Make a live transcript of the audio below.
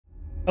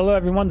Hello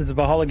everyone, this is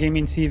Valhalla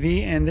Gaming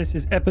TV, and this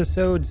is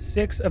episode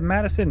 6 of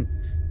Madison.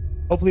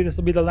 Hopefully this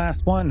will be the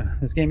last one.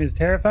 This game is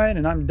terrifying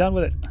and I'm done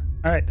with it.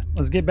 Alright,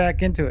 let's get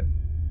back into it.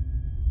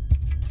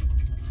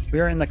 We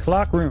are in the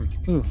clock room.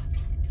 Ooh,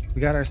 we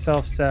got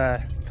ourselves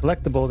a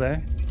collectible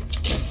there.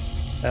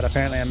 That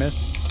apparently I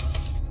missed.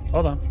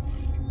 Hold on.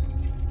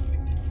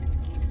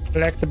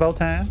 Collectible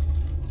time.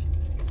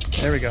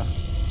 There we go.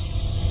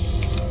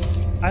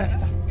 I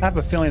have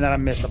a feeling that I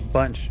missed a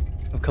bunch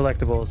of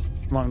collectibles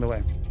along the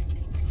way.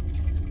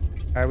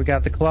 Alright, we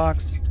got the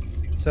clocks.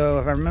 So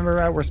if I remember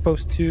right, we're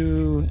supposed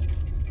to...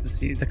 Let's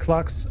see, the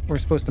clocks, we're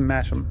supposed to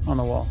match them on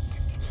the wall.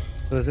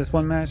 So is this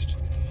one matched?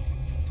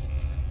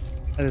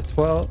 That is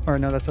 12, or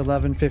no, that's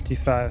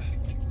 11:55.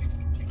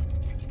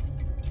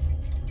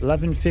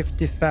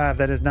 11:55,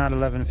 that is not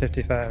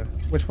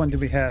 11:55. Which one do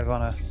we have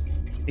on us?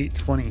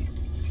 8:20.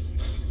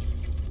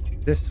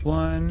 This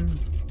one...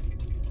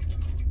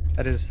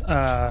 That is,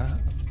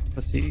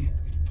 let's see.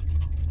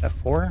 That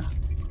 4?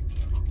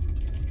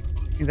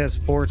 I think that's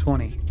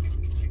 4:20.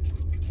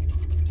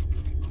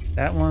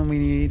 That one we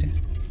need...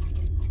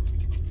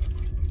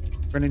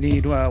 We're gonna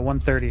need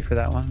 1:30 for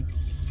that one.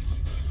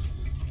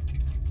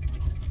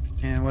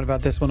 And what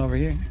about this one over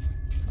here?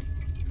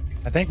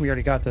 I think we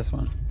already got this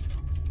one.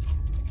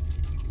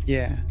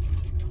 Yeah.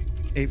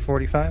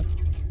 8:45.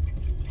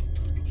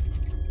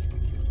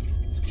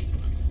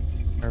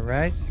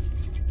 Alright.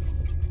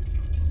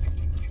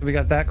 So we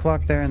got that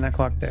clock there and that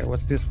clock there.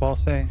 What's this wall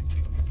say?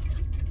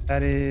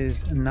 That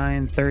is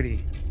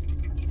 9:30.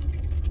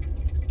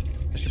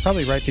 I should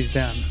probably write these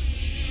down.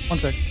 One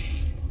sec.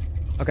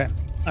 Okay,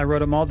 I wrote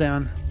them all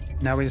down.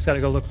 Now we just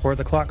gotta go look for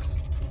the clocks.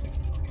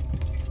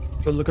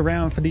 Go look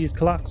around for these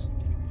clocks.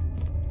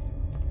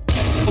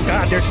 Oh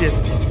god, there she is.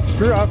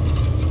 Screw off.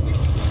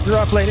 Screw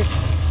off, lady.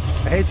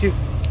 I hate you.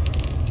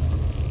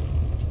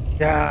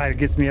 God, it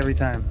gets me every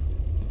time.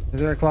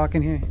 Is there a clock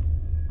in here?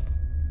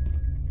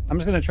 I'm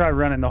just gonna try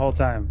running the whole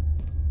time.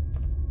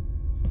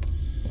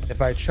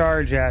 If I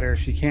charge at her,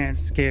 she can't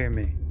scare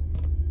me.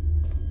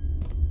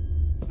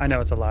 I know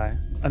it's a lie.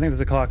 I think there's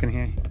a clock in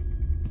here.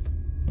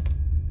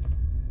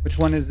 Which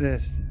one is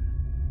this? Is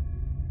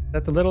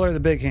that the little or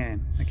the big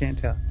hand? I can't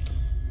tell.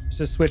 Let's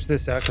just switch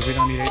this out because we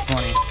don't need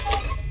 8:20.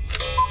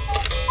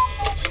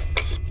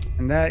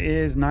 And that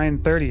is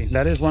 9:30.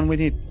 That is one we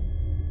need.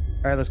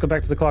 Alright, let's go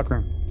back to the clock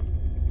room.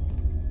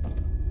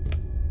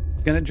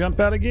 Gonna jump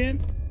out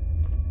again?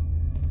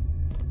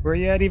 Where are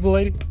you at, evil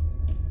lady?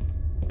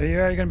 There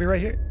you are. You're gonna be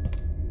right here.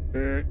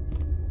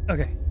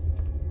 Okay.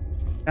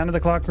 Down to the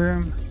clock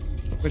room.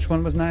 Which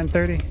one was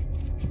 9:30?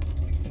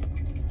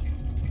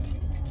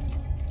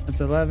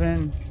 That's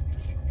 11.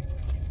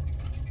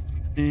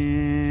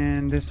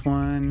 And this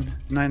one,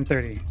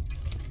 9:30.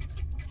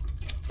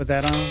 Put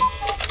that on.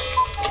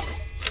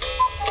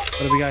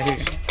 What do we got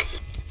here?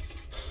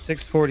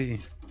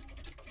 6:40.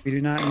 We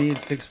do not need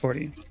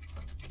 6:40.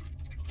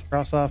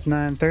 Cross off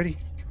 9:30.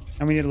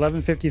 And we need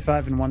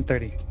 11:55 and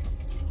 1:30.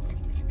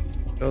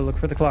 Go look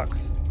for the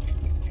clocks.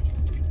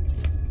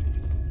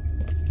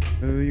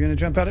 Ooh, you're gonna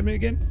jump out at me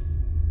again?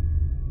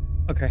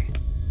 Okay.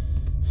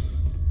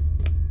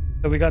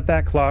 So we got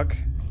that clock.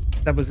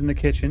 That was in the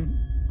kitchen.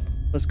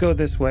 Let's go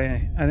this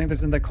way. I think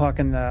there's another clock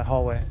in the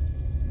hallway.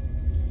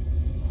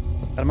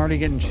 I'm already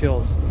getting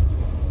chills.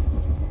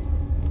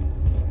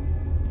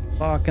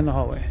 Clock in the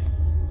hallway.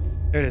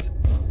 There it is.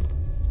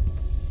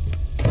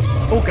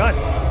 Oh god!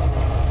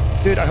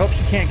 Dude, I hope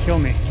she can't kill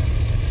me.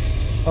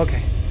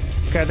 Okay.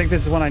 Okay, I think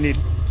this is one I need.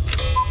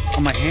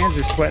 Oh, my hands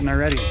are sweating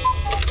already.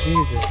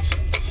 Jesus.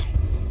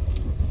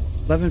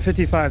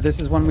 11:55. This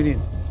is one we need.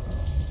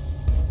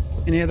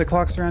 Any other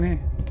clocks around here?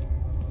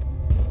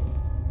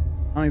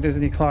 I don't think there's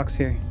any clocks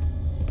here.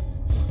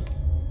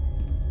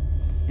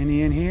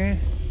 Any in here?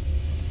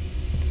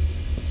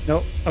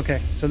 Nope. Okay,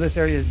 so this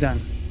area is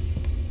done.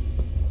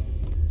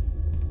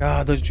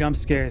 God, those jump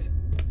scares.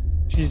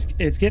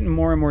 It's getting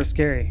more and more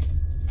scary.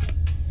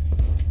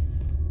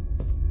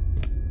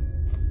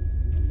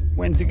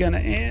 When's it gonna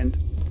end?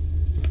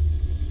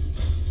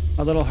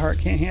 My little heart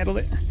can't handle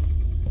it.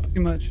 Too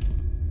much.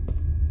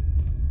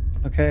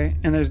 Okay,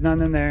 and there's none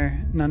in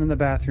there. None in the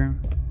bathroom.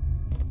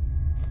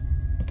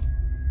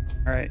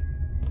 Alright.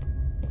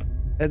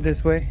 Head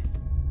this way.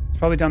 It's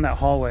probably down that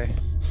hallway.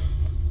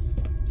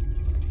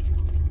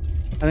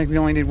 I think we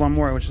only need one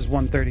more, which is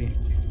 1:30.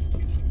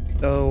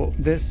 So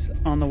this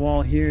on the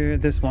wall here,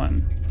 this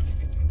one.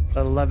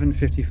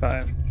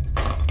 11:55.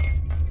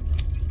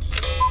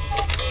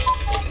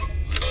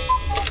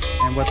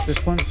 And what's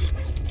this one?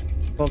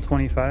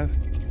 12:25.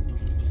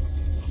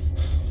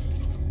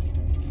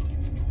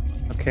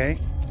 Okay.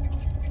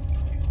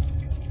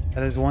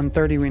 That is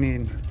 1:30 we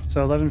need.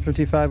 So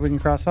 11:55 we can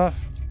cross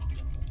off.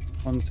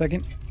 1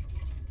 second.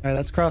 Alright,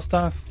 that's crossed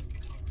off.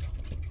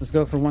 Let's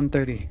go for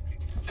 1:30.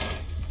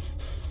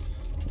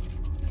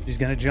 She's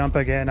gonna jump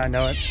again, I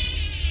know it.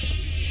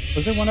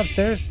 Was there one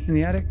upstairs in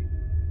the attic?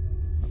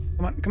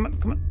 Come on, come on,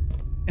 come on.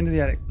 Into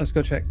the attic. Let's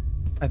go check.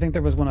 I think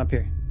there was one up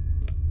here.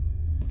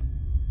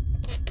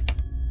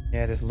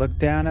 Yeah, just look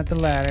down at the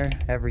ladder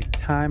every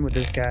time with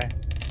this guy.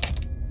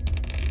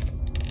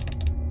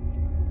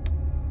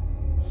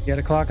 You got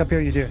a clock up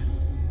here? You do.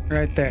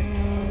 Right there.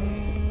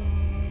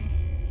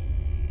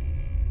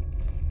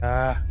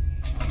 Ah.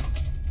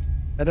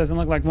 That doesn't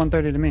look like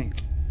 1:30 to me.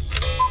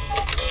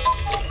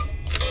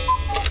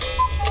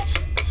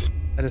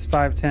 That is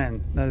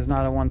 5:10. That is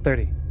not a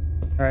 1:30.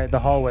 Alright, the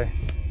hallway.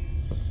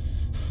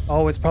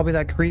 Oh, it's probably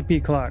that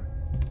creepy clock.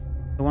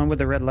 The one with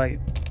the red light.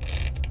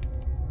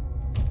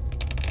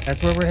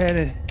 That's where we're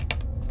headed.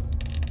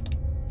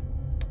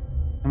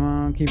 Come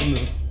on, keep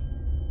moving.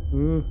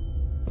 Ooh.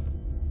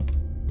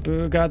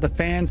 Ooh, God, the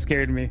fan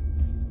scared me.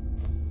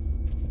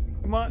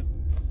 Come on.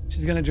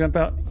 She's gonna jump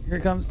out. Here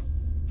it comes.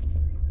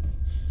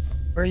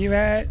 Where you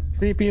at,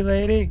 creepy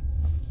lady?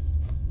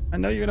 I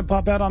know you're gonna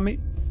pop out on me.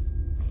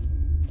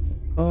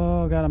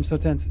 Oh, God, I'm so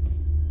tense.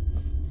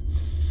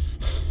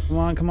 Come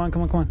on, come on,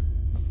 come on, come on.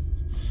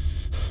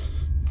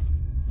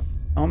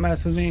 Don't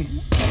mess with me.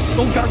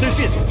 Oh, God, there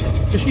she is.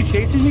 Is she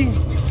chasing me?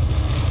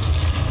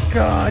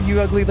 God,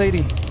 you ugly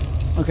lady.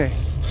 Okay.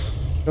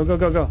 Go, go,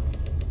 go, go.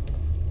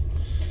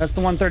 That's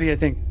the 1:30, I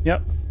think.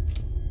 Yep.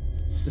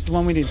 This is the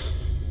one we need.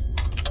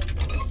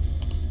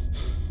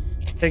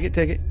 Take it,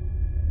 take it.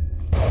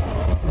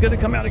 It's gonna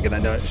come out again, I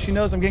know it. She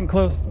knows I'm getting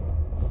close.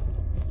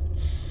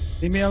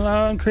 Leave me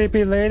alone,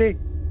 creepy lady.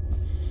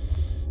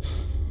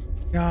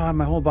 God,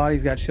 my whole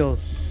body's got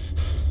chills.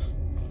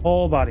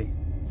 Whole body.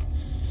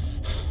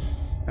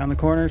 Around the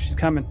corner, she's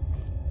coming.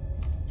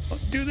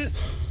 Don't do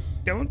this.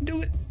 Don't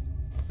do it.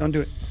 Don't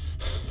do it.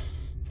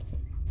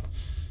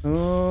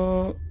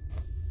 Oh.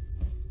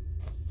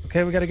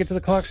 Okay, we gotta get to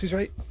the clock. She's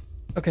right.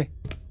 Okay.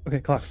 Okay,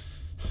 clocks.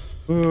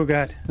 Oh,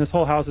 God. This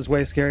whole house is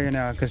way scarier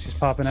now because she's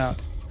popping out.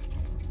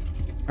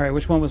 Alright,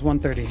 which one was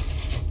 1:30?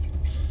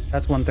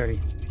 That's 1:30.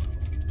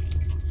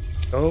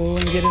 Go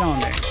and get it on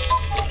there.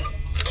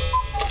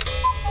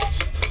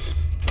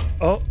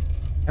 Oh,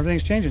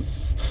 everything's changing.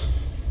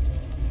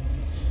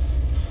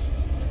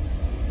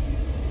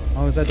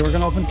 Oh, is that door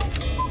gonna open?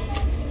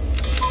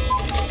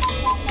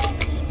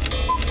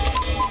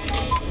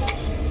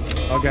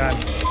 Oh, God.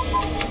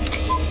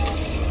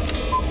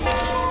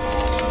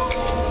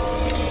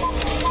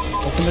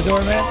 Open the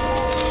door, man.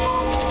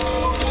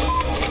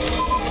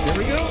 Here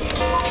we go.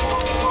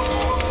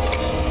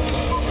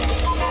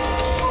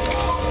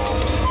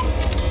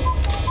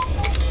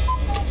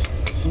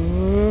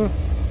 Ooh.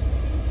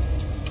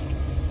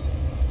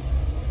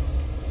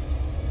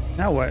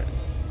 Now what?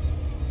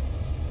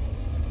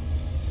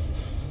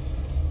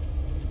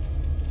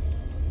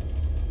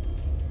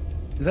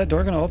 Is that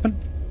door gonna open?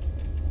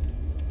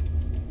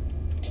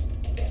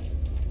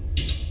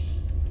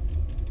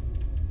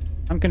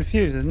 I'm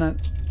confused, isn't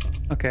that?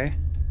 Okay.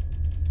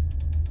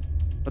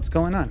 What's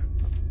going on?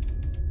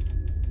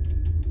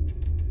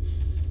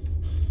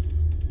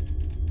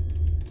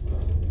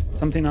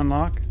 Something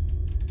unlock?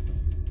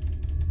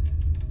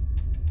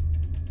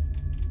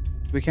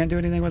 We can't do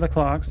anything with the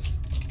clocks.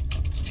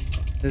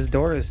 This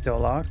door is still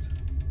locked.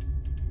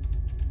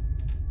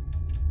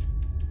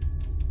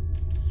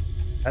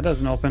 That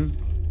doesn't open.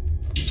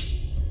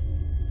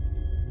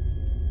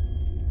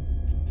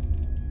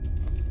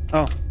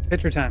 Oh,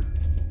 picture time.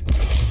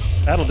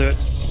 That'll do it.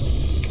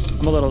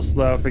 I'm a little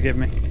slow, forgive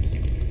me.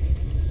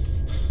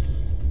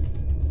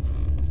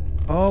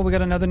 Oh, we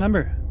got another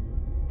number.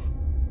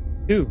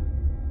 2.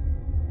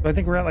 So I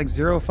think we're at like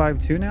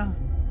 052 now?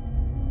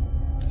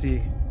 Let's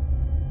see.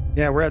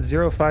 Yeah, we're at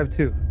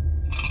 052.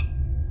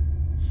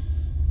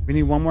 We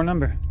need one more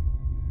number.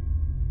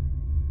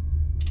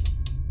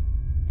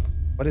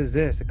 What is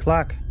this? A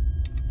clock.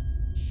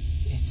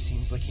 It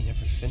seems like he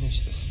never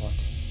finished this one.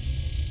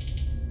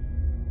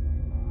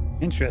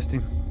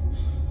 Interesting.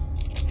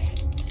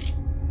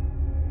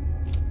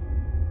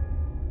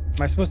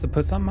 Am I supposed to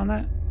put something on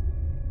that?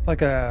 It's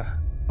like a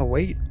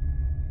weight.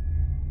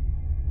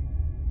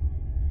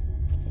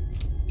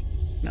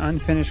 An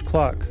unfinished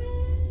clock.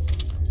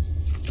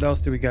 What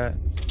else do we got?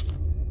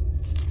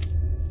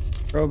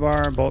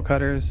 Crowbar, bolt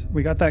cutters.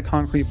 We got that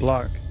concrete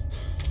block.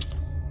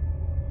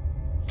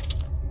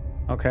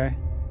 Okay.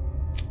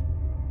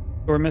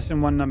 We're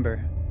missing one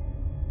number.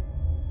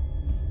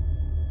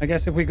 I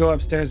guess if we go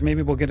upstairs,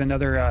 maybe we'll get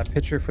another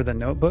picture for the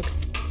notebook.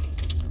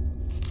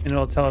 And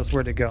it'll tell us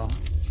where to go.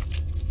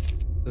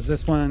 Because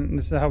this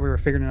is how we were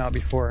figuring it out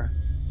before.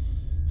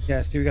 Yeah,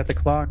 see, we got the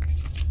clock.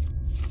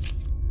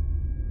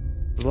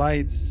 The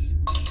lights.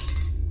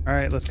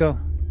 Alright, let's go.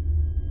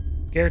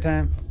 Scare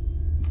time.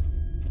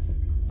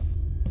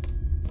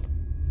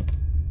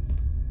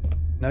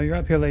 No, you're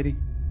up here, lady.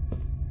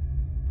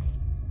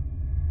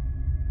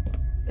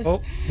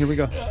 Oh, here we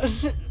go.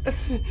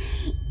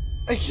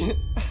 I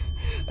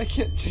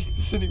can't take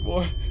this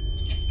anymore.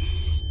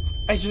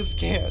 I just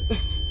can't.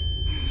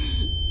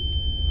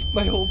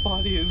 My whole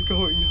body is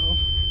going numb.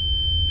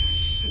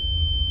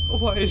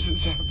 Why is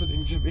this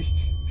happening to me?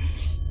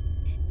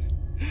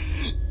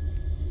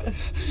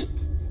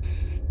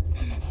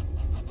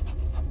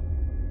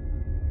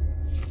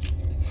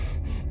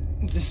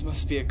 This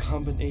must be a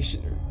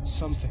combination or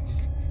something.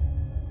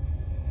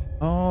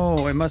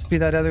 Oh, it must be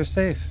that other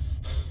safe.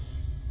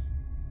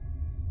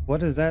 What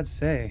does that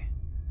say?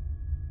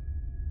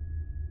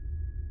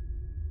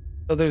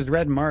 So there's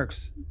red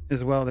marks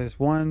as well. There's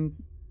one.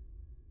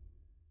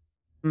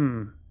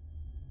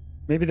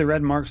 Maybe the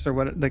red marks are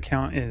what the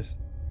count is.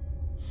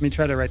 Let me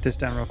try to write this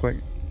down real quick.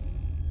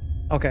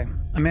 Okay,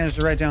 I managed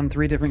to write down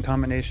 3 different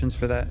combinations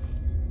for that.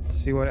 Let's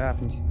see what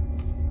happens.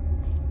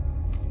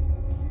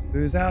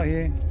 Who's out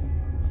here?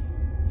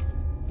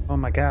 Oh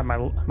my god,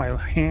 my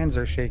hands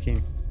are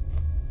shaking.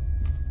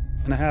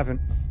 And I haven't.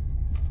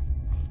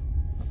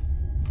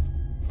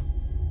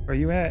 Where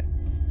you at?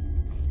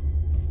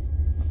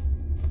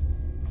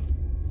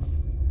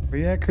 Where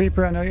you at,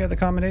 creeper? I know you have the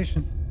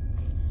combination.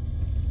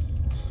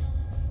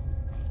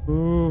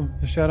 Ooh,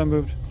 the shadow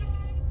moved.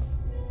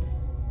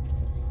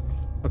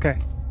 Okay.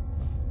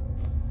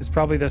 It's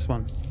probably this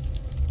one.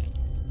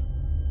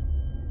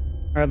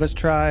 Alright, let's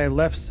try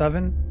left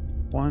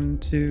 7. 1,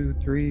 2,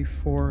 3,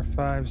 4,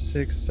 5,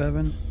 6,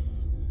 7.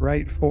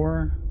 Right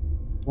 4.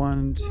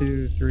 1,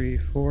 2, 3,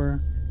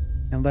 4.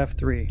 And left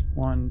 3.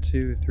 1,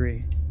 2,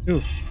 3.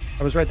 Ooh,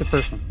 I was right the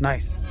first one.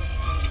 Nice.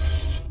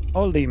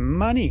 Holy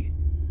money.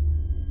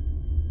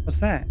 What's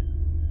that?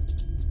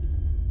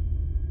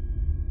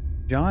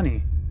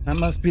 Johnny. That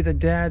must be the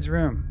dad's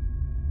room.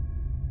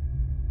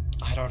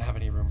 I don't have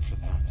any room for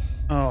that.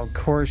 Oh, of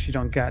course you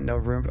don't got no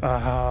room.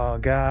 Oh,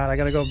 God. I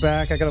gotta go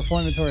back. I got a full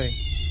inventory.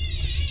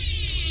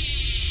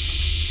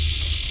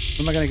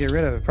 What am I gonna get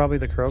rid of? Probably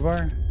the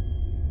crowbar?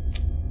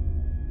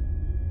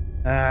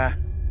 Ah.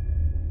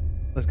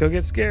 Let's go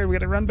get scared. We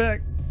gotta run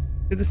back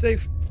to the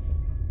safe.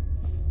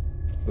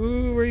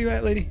 Ooh, where you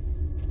at, lady?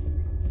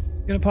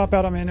 You're gonna pop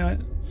out on me, I know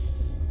it.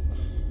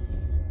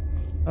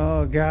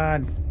 Oh,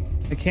 God.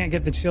 I can't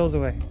get the chills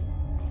away.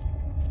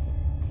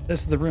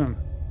 This is the room.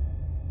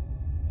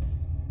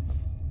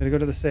 Gotta go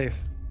to the safe.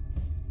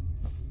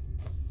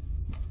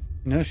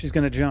 You know she's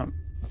gonna jump.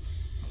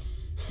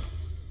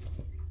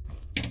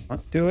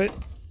 Do it.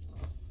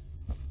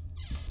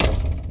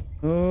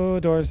 Oh,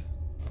 doors.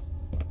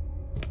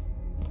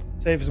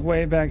 Safe is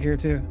way back here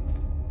too.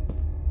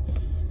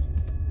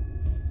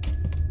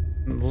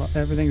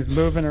 Everything's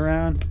moving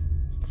around.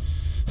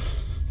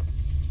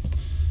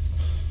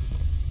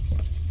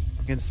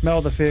 I can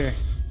smell the fear.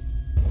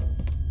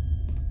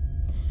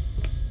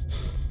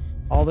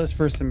 All this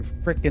for some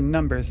freaking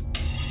numbers.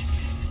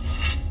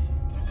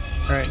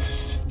 Alright.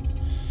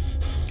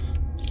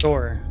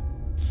 Door.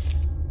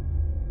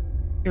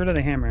 Get rid of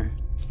the hammer.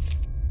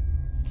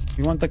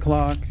 You want the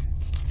clock.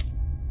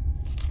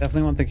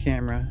 Definitely want the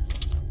camera.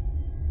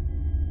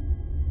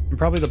 And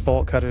probably the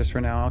bolt cutters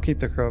for now. I'll keep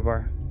the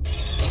crowbar.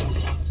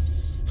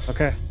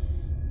 Okay.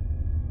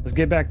 Let's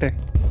get back there.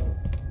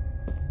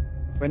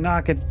 Quit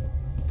knocking.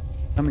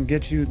 Come and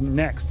get you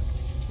next.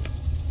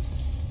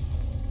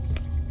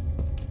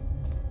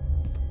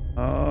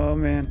 Oh,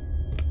 man.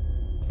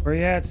 Where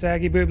you at,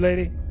 saggy boob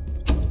lady?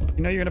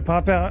 You know you're gonna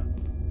pop out.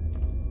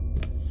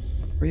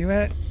 Where you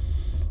at?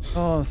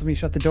 Oh, somebody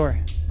shut the door.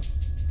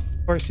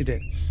 Of course you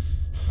did.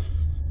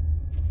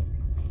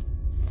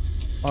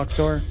 Locked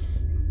door.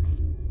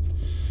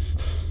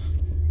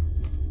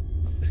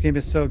 This game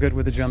is so good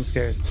with the jump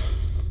scares.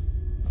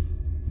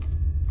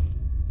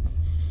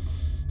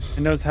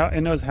 It knows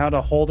how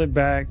to hold it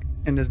back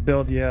and just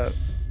build you up.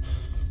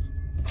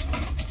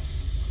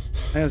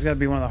 I think it's got to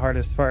be one of the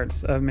hardest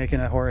parts of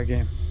making a horror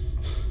game.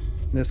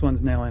 This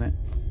one's nailing it.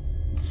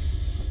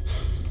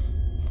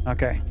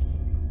 Okay.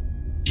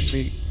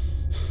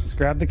 Let's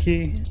grab the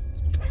key.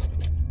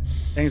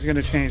 Things are going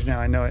to change now,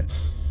 I know it.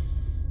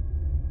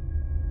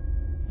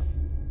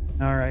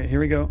 Alright, here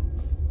we go.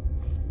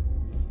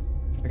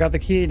 I got the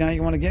key, now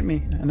you want to get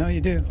me. I know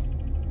you do.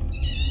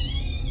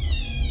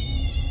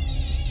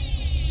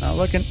 Not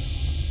looking.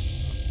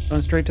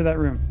 Going straight to that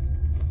room.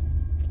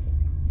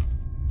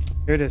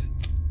 Here it is.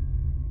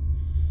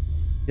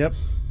 Yep.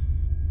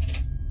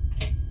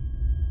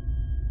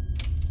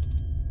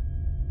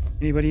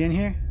 Anybody in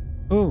here?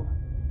 Ooh.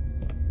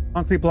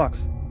 Concrete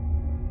blocks.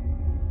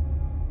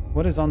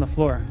 What is on the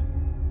floor?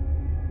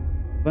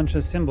 A bunch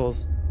of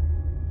symbols.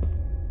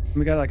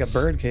 We got like a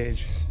bird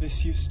cage.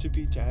 This used to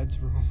be Dad's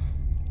room.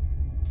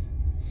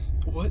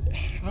 What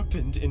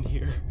happened in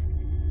here?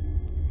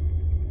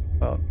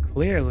 Well,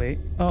 clearly.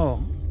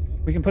 Oh,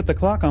 we can put the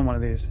clock on one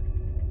of these.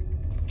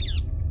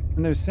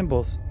 And there's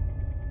symbols.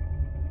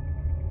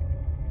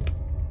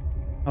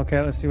 Okay,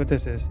 let's see what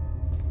this is.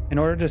 In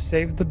order to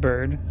save the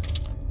bird,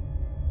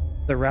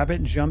 the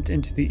rabbit jumped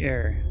into the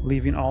air,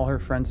 leaving all her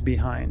friends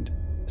behind.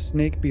 The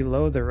snake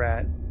below the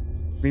rat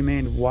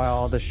remained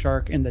while the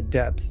shark in the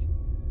depths.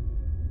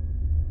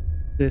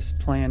 This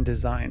plan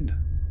designed.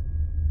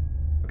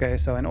 Okay,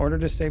 so in order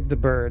to save the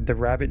bird, the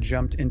rabbit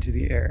jumped into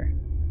the air,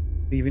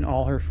 leaving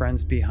all her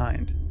friends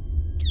behind.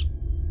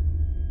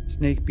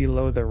 Snake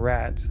below the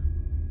rat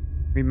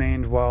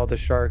remained while the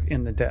shark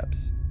in the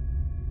depths.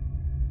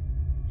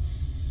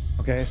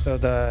 Okay, so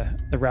the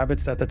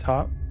rabbit's at the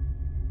top,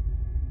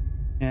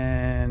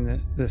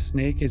 and the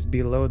snake is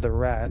below the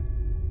rat,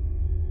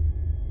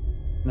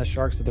 and the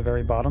shark's at the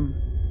very bottom.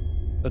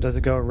 So does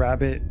it go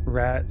rabbit,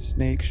 rat,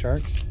 snake,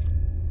 shark?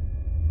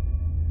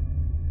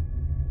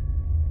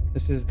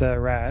 This is the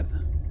rat.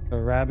 The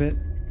rabbit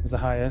is the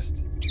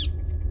highest.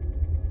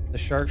 The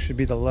shark should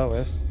be the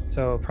lowest,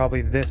 so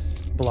probably this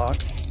block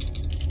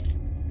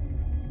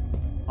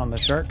on the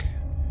shark.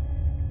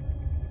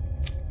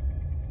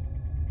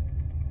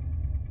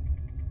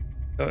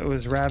 So it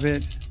was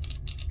rabbit,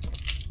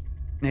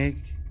 snake.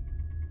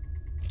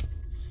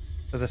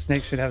 So the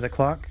snake should have the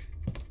clock.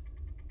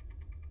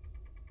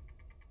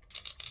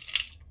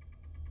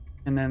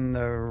 And then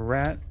the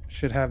rat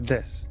should have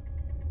this.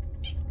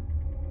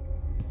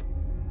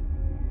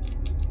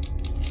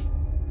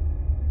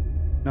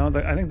 No,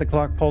 I think the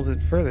clock pulls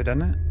it further,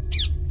 doesn't it?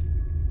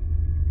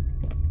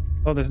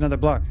 Oh, there's another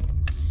block.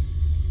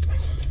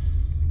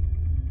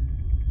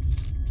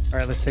 All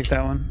right, let's take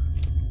that one.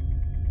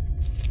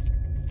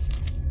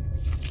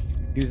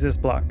 Use this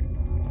block.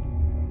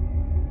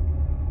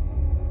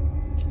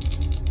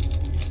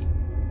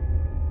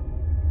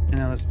 And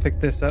now let's pick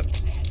this up.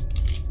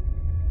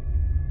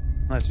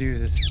 Let's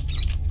use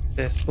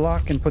this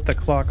block and put the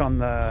clock on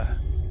the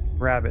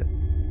rabbit.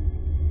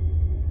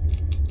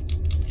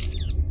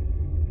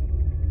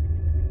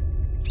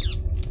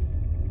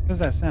 What does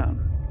that sound?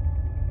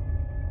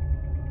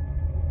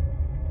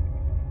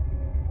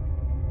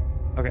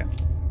 Okay.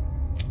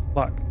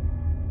 Clock.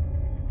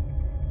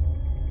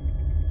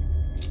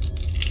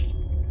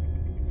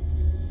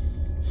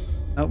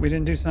 Oh, we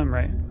didn't do something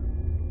right.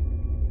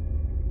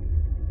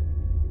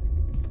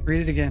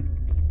 Read it again.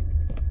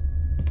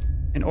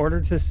 In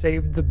order to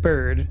save the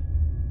bird,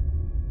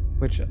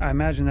 which I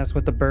imagine that's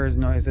what the bird's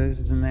noise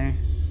is in there,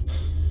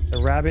 the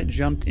rabbit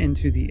jumped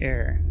into the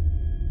air.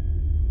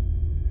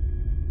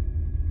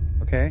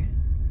 Okay.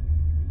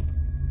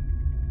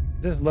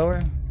 Is this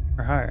lower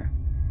or higher?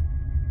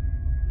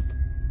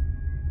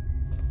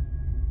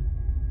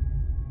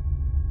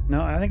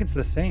 No, I think it's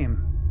the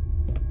same.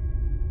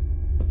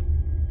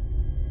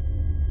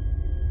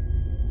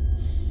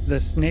 The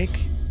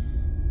snake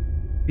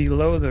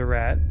below the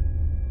rat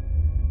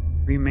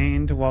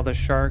remained while the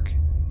shark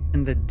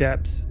in the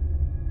depths,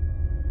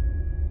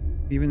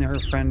 leaving her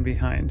friend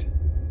behind.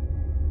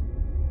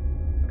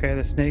 Okay,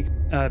 the snake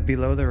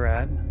below the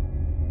rat.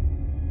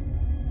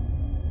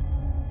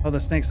 Oh, the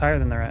snake's higher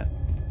than the rat.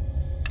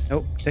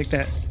 Nope, take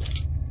that.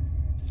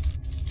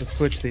 Let's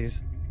switch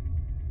these.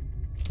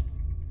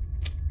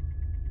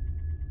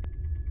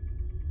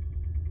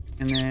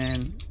 And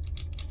then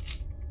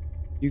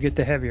you get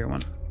the heavier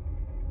one.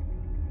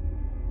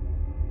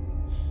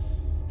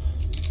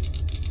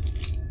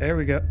 There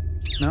we go.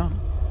 No?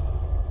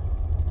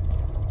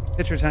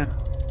 Picture time.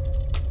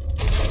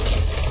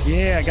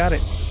 Yeah, I got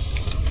it.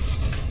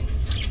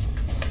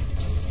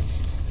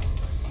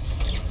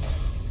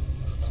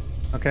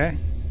 Okay.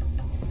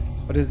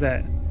 What is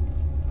that?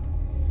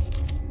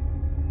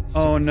 So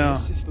oh no.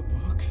 This is the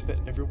book that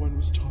everyone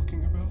was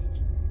talking about?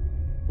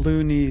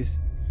 Blue knees.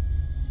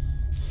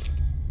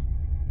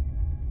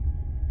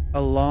 A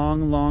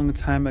long, long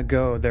time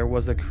ago, there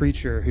was a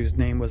creature whose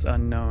name was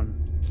unknown.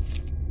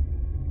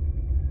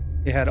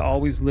 It had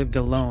always lived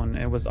alone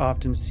and was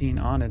often seen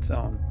on its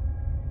own.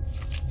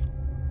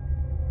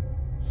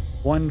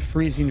 One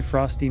freezing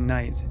frosty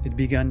night, it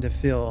began to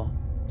feel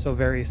so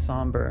very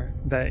somber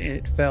that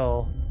it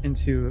fell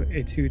into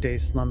a 2-day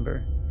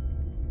slumber.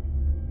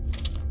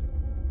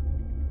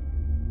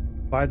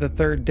 By the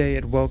third day,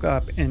 it woke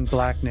up in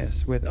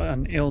blackness with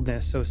an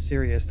illness so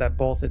serious that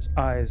both its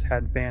eyes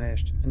had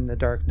vanished in the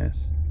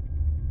darkness.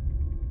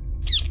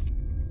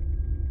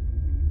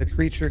 The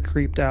creature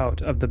creeped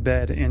out of the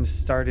bed and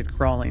started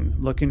crawling,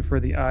 looking for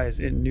the eyes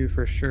it knew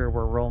for sure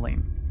were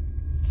rolling.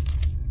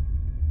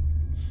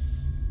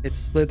 It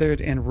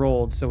slithered and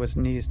rolled so its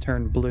knees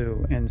turned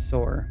blue and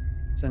sore,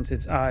 since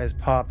its eyes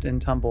popped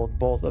and tumbled,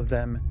 both of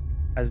them,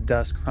 as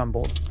dust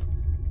crumbled.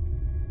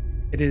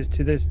 It is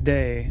to this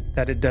day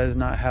that it does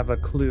not have a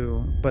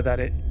clue, but that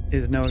it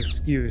is no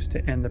excuse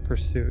to end the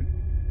pursuit.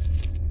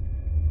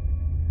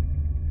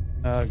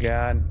 Oh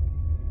God.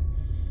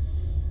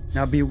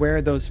 Now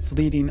beware those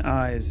fleeting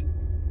eyes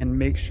and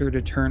make sure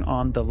to turn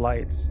on the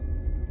lights,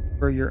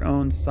 for your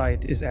own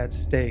sight is at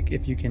stake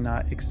if you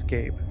cannot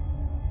escape.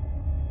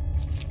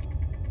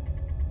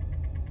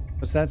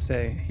 What's that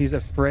say? He's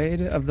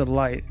afraid of the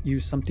light.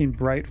 Use something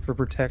bright for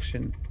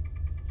protection.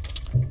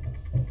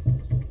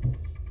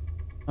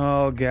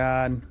 Oh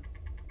God.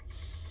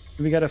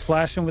 We got to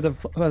flash him with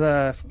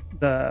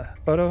the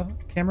photo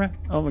camera?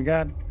 Oh my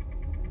God.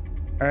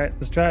 All right,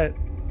 let's try it.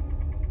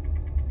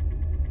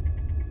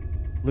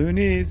 Blue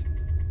knees.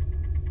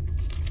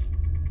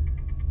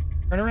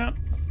 Turn around.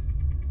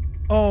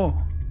 Oh.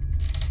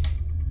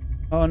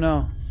 Oh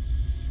no.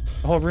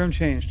 The whole room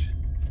changed.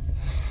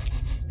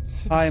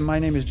 Hi, my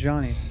name is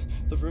Johnny.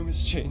 The room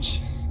has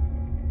changed.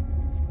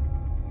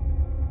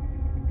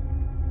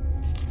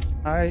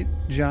 Hi,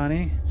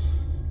 Johnny.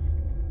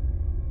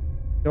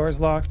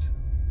 Door's locked.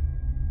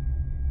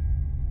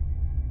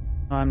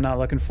 I'm not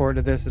looking forward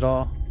to this at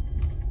all.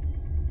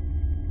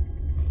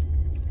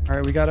 All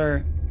right, we got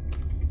our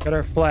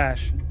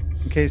flash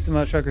in case the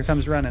mud trucker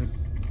comes running.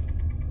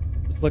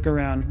 Let's look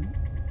around.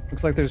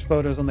 Looks like there's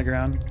photos on the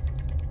ground.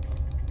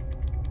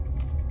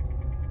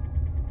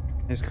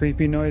 There's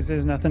creepy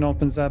noises. Nothing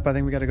opens up. I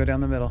think we got to go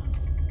down the middle.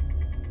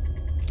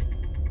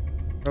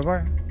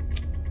 Crowbar?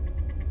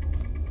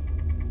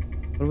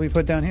 What do we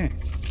put down here?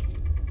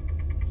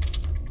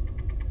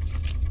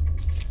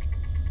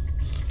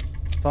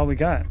 That's all we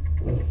got.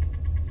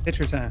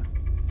 Picture time.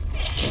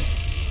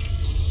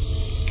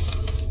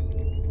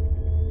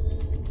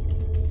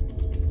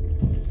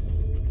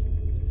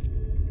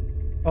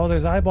 Oh,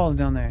 there's eyeballs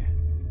down there.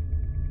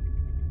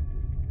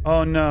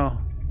 Oh no.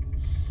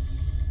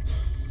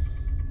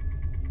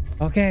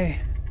 Okay.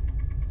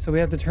 So we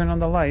have to turn on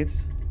the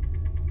lights.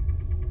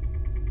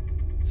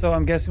 So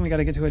I'm guessing we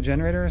gotta get to a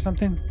generator or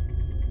something?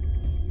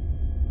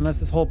 Unless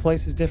this whole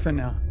place is different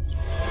now.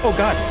 Oh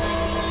god.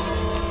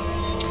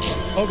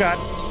 Oh god.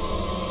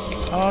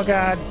 Oh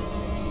god.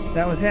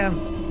 That was him.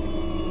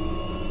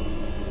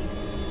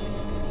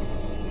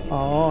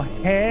 Oh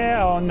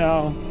hell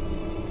no.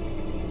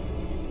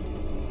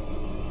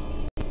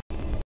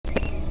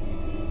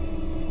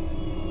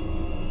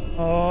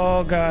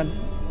 Oh god.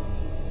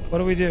 What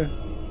do we do?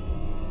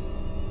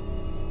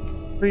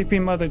 Creepy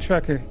mother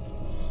trucker.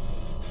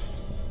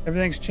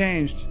 Everything's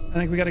changed. I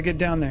think we gotta get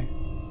down there.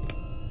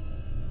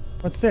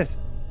 What's this?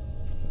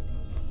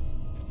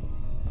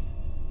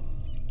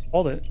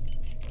 Hold it.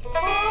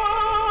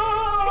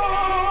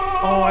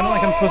 Oh, I don't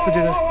think I'm supposed to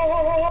do this.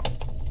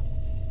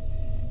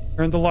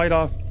 Turn the light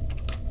off.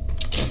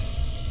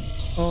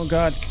 Oh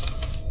god.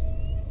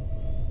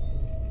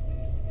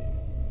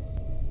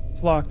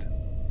 It's locked.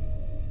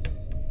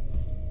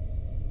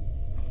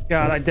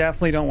 God, I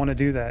definitely don't want to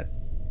do that.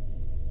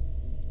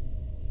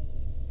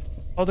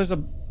 Oh, there's a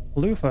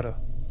blue photo.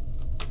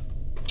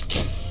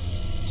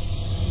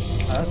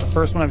 That's the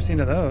first one I've seen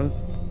of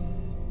those.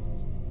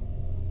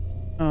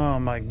 Oh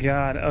my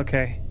god,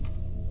 okay.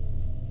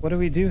 What do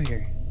we do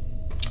here?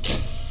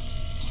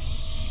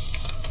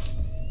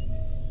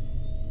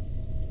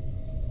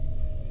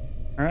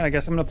 Alright, I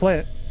guess I'm gonna play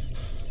it.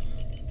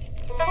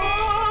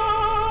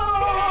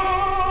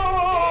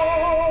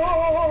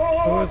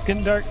 Oh, it's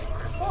getting dark.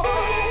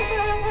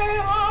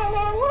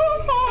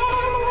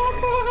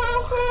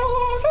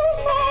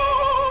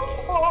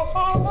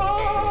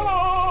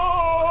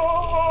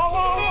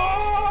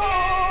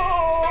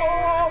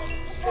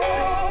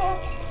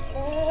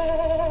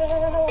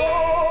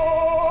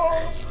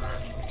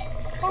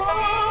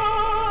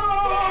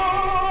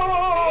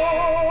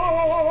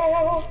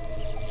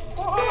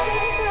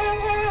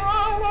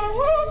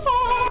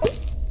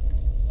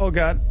 Oh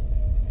god.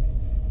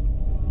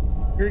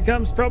 Here he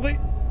comes, probably.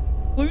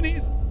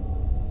 Loonies.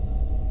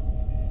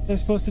 They're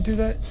supposed to do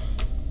that?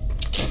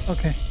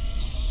 Okay.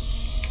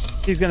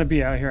 He's gonna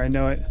be out here, I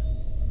know it.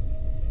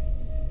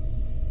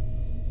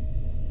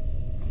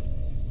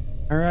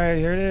 Alright,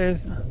 here it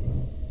is.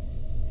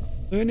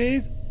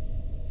 Loonies.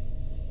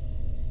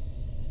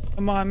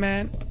 Come on,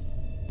 man.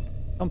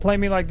 Don't play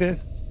me like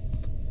this.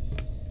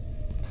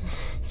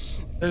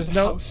 There's The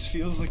no... house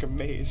feels like a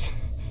maze.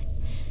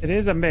 It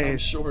is a I'm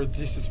maze. sure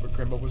this is what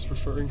Grandma was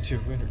referring to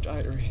in her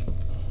diary.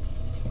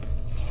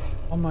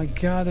 Oh my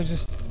god, there's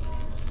just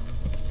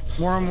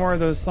more and more of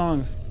those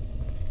songs.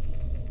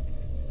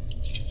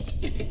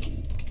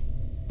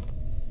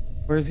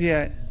 Where's he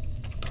at?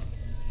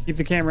 Keep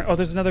the camera. Oh,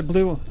 there's another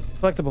blue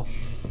collectible.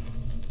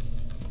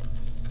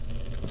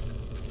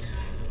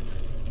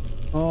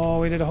 Oh,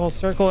 we did a whole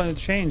circle and it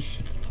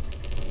changed.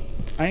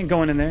 I ain't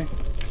going in there.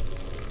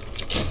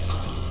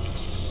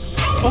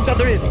 Oh god,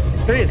 there he is.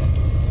 There he is.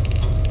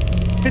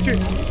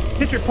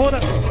 Picture, pull it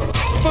up.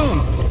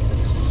 Boom.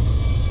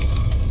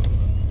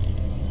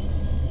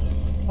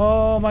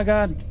 Oh my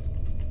god.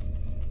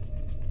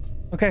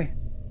 Okay.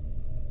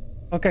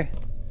 Okay.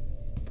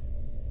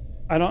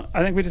 I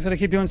think we just gotta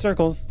keep doing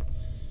circles.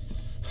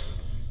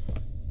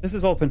 This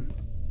is open.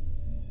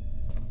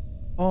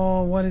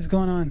 Oh, what is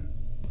going on?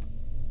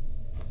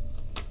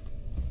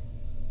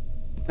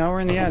 Now we're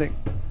in the attic.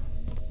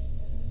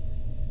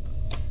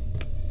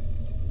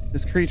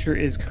 This creature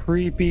is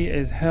creepy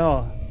as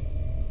hell.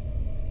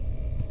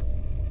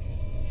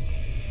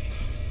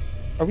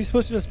 Are we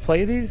supposed to just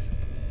play these?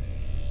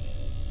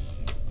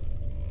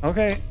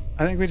 Okay,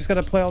 I think we just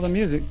gotta play all the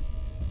music.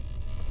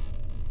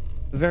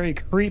 Very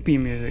creepy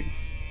music.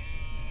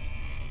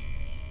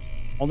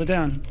 Hold it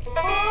down.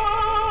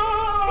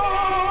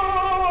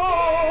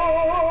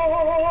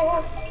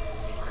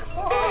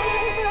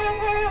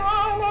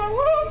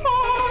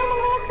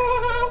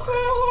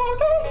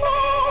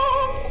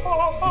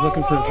 He's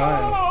looking for his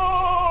eyes.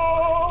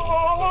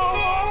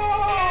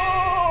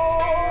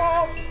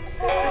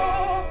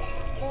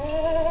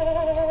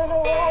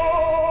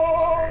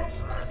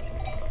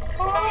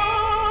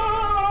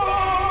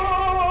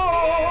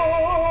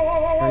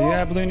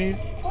 Loonies.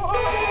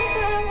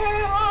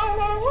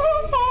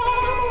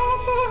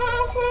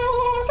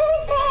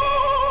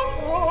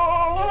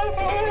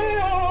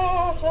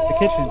 The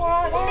kitchen.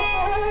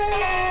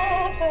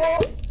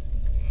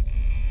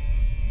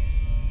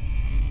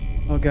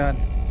 Oh god.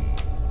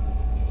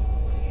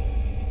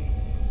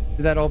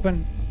 Did that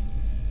open?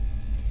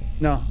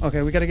 No.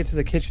 Okay, we gotta get to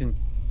the kitchen.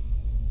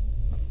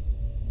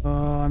 Oh,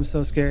 I'm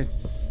so scared.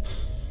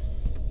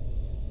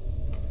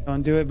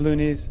 Don't do it,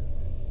 Loonies.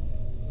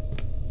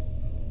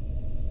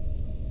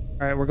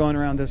 Alright, we're going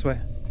around this way.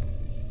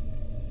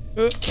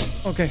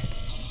 Okay.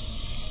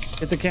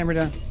 Get the camera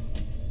down.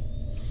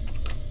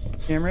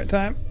 Camera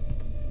time.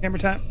 Camera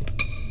time.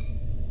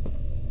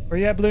 Where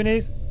you at, Blue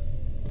Knees?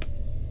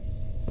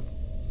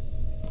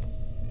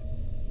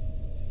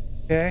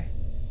 Okay.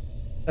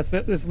 That's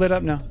it. It's lit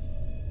up now.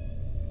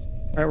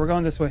 Alright, we're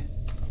going this way.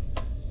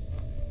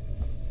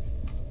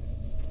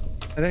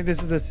 I think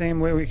this is the same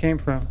way we came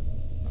from.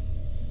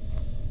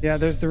 Yeah,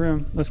 there's the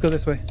room. Let's go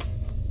this way.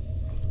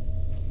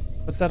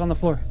 What's that on the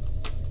floor?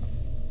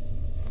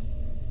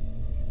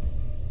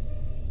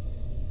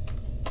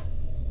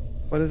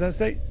 What does that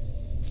say?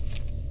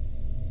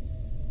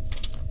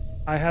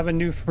 I have a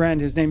new friend.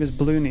 His name is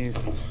Blue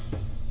Knees.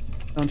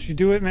 Don't you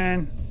do it,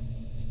 man.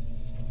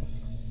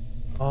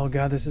 Oh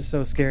god, this is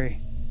so scary.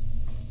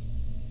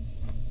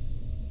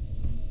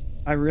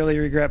 I really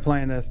regret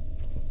playing this.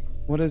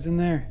 What is in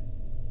there?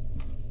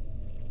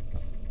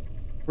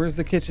 Where's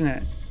the kitchen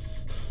at?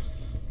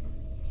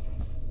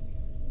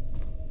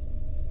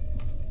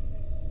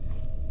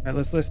 Alright,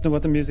 let's listen to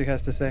what the music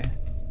has to say.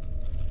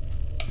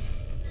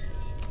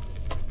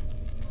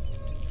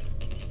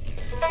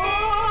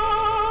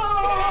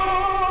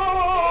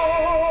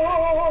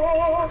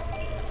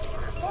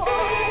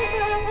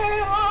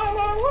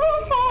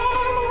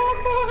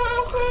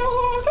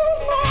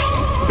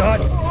 God!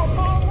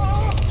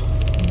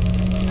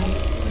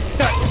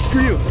 God,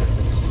 screw you!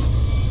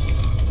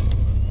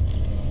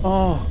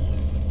 Oh.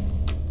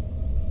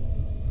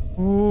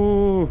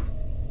 Ooh.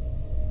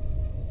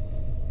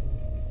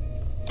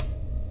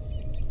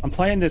 I'm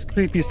playing this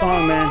creepy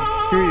song, man.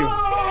 Screw you.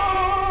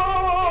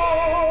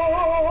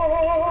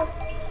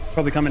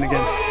 Probably coming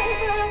again.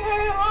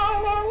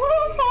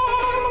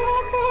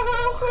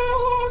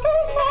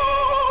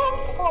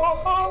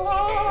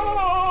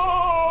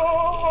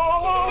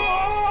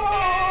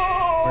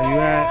 Where you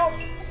at?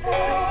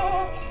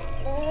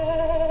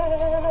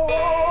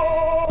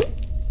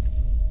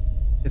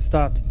 It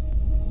stopped.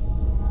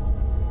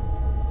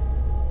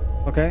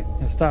 Okay,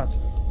 it stopped.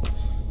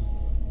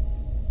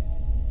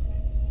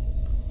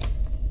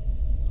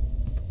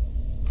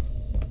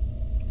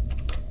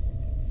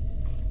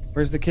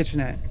 Where's the kitchen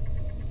at?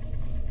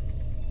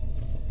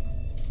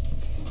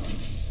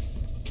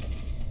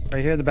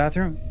 Right here, the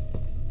bathroom?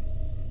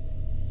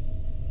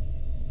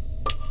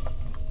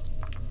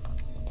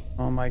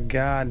 Oh my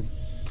god.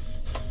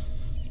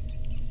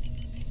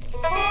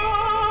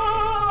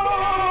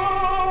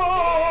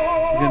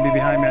 He's gonna be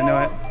behind me, I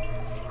know it.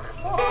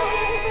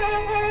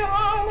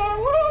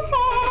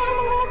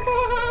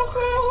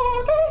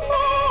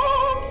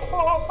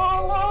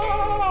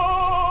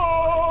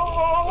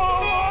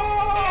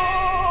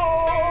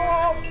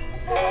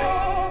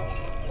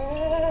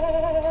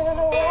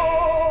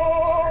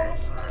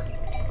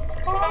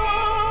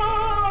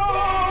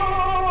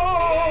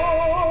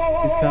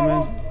 He's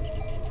coming.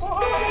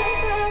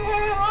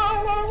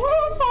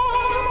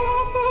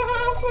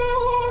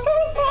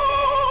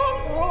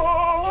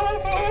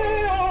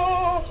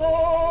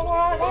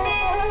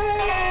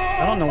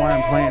 I don't know why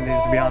I'm playing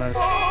these, to be honest.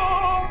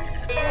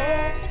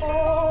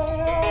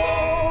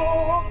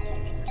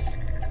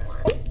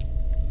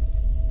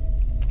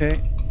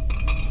 Okay.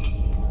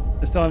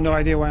 I still have no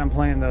idea why I'm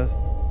playing those.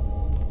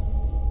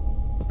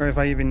 Or if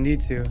I even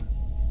need to.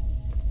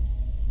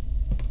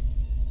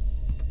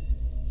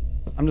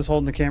 I'm just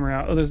holding the camera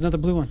out. Oh, there's another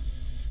blue one.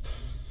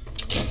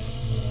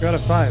 You're out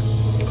of 5.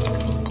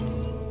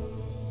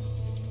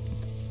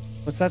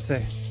 What's that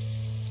say?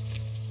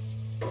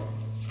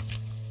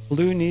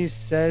 Blue Knees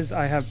says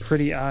I have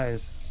pretty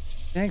eyes.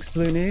 Thanks,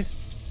 Blue Knees.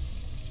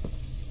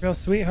 Real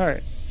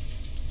sweetheart.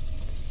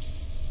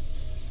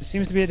 It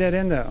seems to be a dead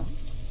end, though.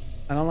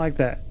 I don't like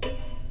that.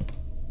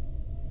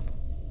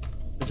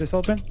 Is this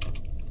open?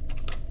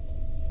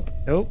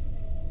 Nope.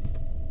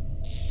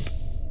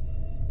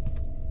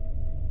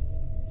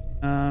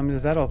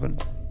 Is that open?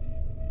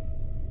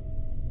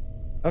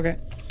 Okay.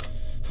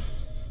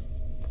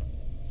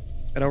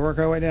 Gotta work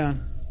our way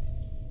down.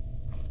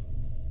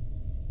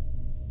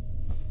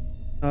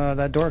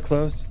 That door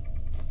closed.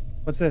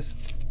 What's this?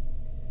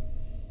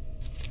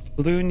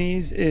 Blue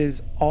Knees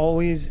is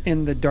always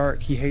in the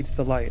dark. He hates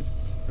the light.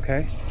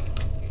 Okay.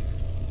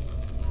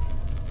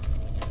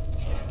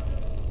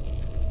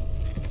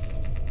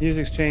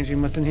 Music's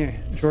changing. What's in here?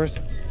 Drawers?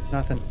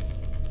 Nothing.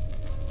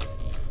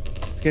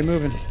 Let's get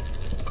moving.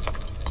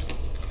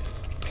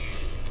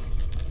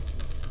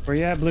 Where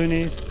you at, Blue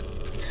Knees?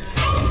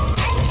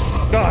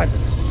 God!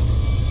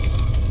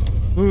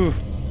 Ooh.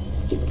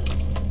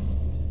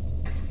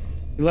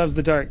 He loves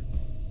the dark.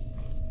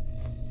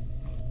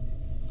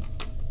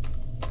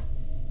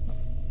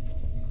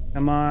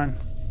 Come on.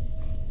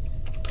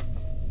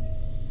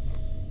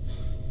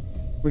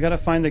 We gotta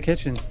find the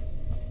kitchen.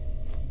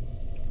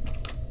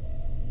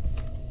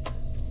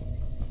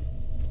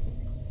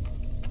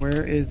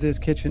 Where is this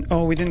kitchen?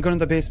 Oh, we didn't go to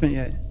the basement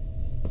yet.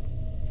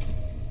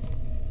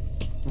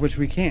 Which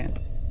we can't.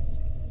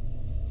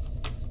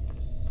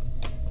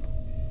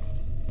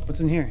 What's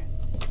in here?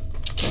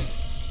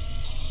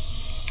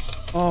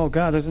 Oh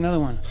god, there's another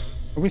one.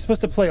 Are we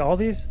supposed to play all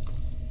these?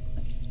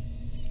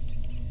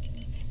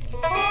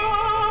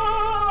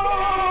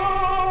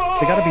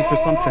 They gotta be for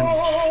something.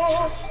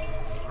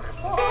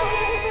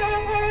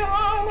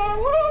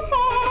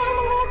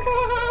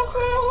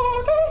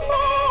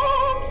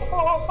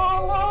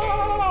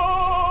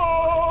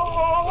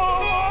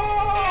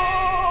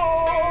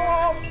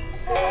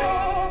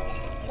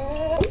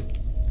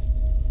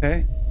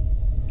 Okay.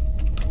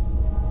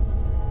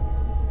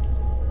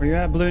 Where you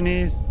at, Blue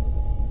Knees?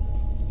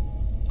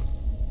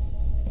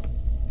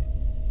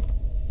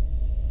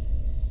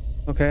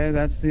 Okay,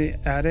 that's the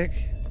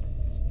attic,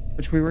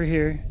 which we were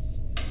here,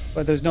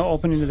 but there's no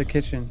opening to the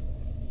kitchen.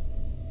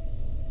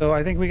 So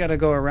I think we gotta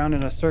go around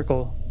in a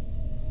circle,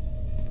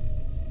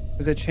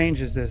 because it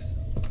changes this.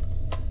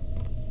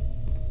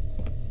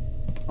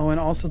 Oh, and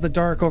also the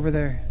dark over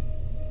there.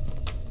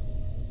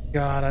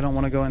 God, I don't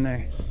want to go in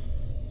there.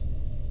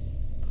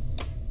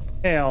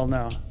 Hell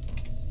no.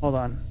 Hold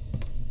on.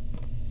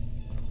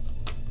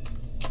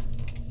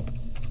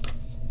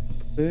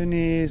 Blue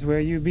Knees, where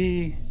you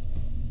be?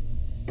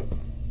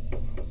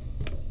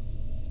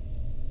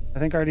 I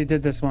think I already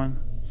did this one.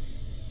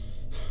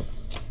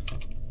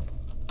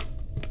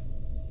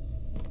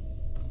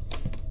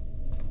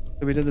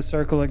 So we did the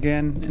circle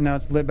again, and now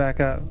it's lit back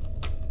up.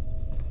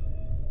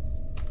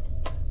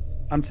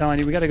 I'm telling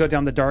you, we gotta go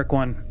down the dark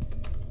one.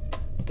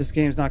 This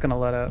game's not gonna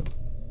let up.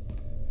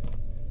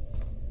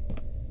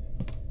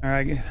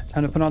 Alright,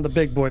 time to put on the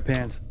big boy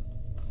pants.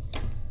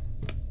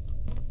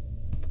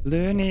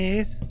 Blue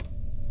Knees.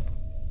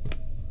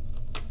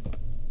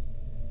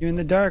 You in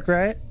the dark,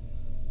 right?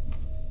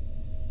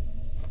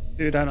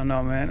 Dude, I don't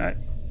know, man.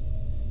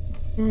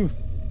 Oof.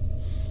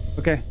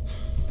 Okay.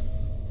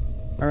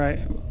 Alright,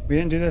 we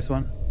didn't do this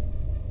one.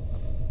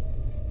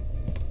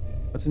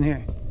 What's in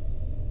here?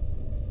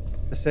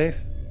 The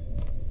safe?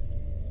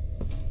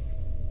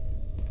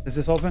 Is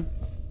this open?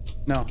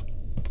 No.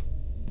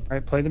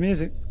 Alright, play the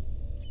music.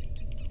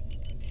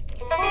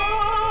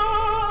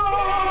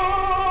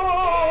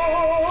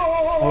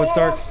 Oh, it's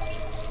dark.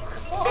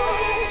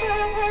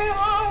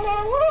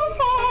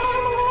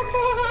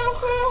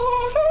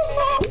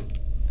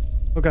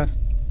 Oh god.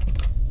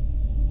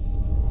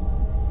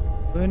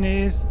 Blue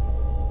Knees.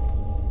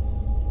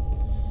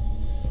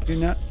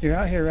 You're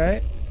out here,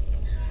 right?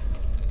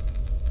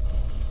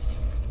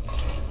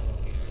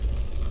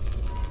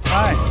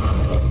 Hi.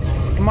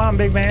 Come on,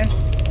 big man.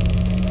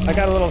 I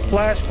got a little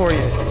flash for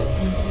you.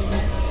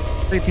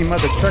 Creepy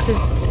mother trucker.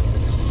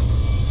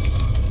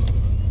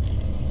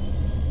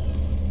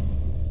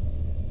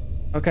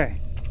 Okay.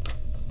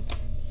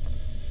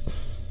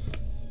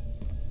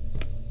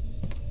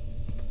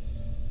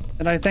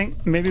 And I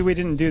think maybe we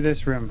didn't do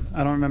this room.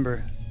 I don't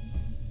remember.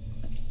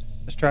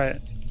 Let's try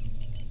it.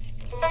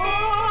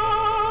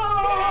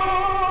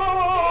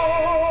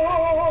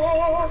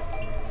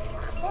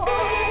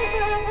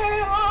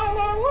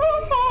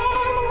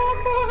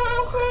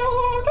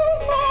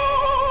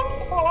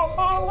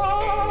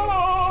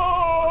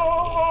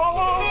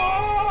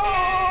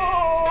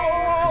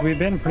 Because we've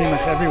been pretty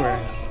much everywhere.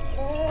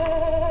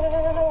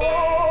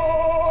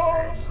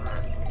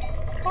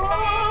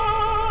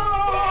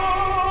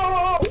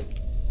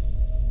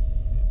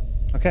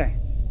 Okay.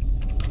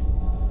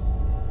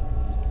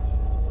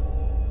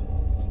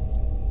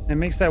 It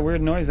makes that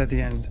weird noise at the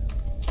end.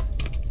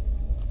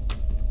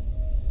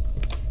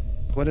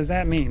 What does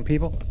that mean,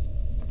 people?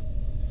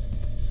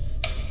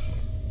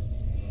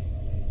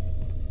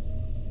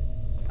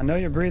 I know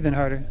you're breathing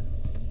harder.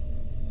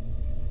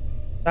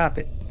 Stop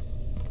it.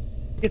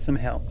 Get some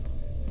help.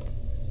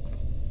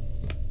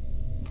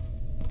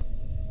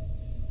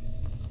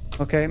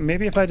 Okay,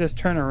 maybe if I just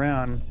turn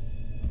around,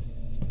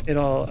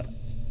 it'll...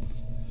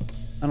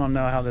 I don't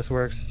know how this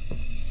works.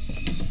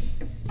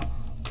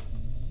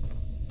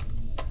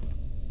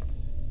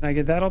 Can I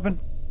get that open?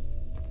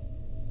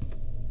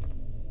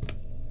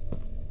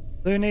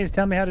 Blue Knees,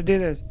 tell me how to do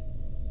this.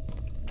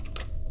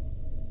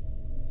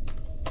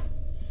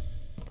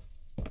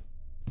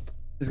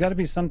 There's got to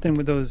be something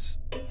with those...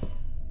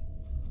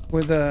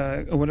 With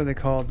what are they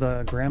called?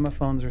 The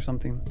gramophones or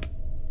something.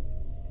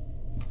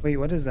 Wait,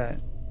 what is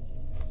that?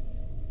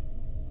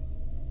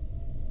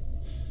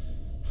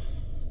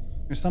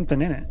 There's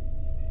something in it.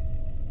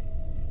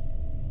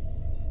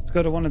 Let's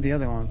go to one of the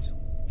other ones.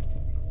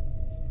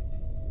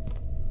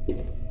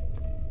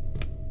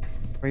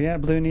 Where you at,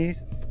 Blue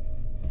Knees?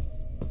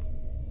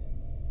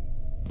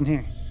 In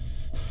here.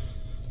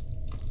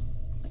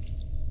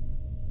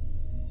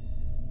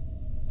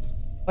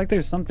 Like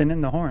there's something in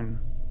the horn.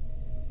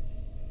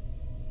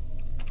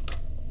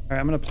 Alright,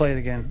 I'm gonna play it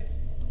again.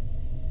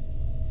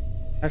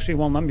 Actually, it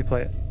won't let me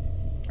play it.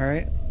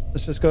 Alright,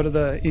 let's just go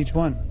to each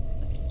one.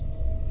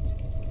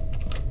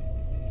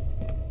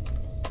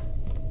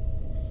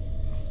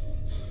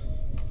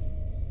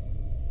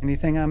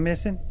 Anything I'm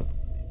missing?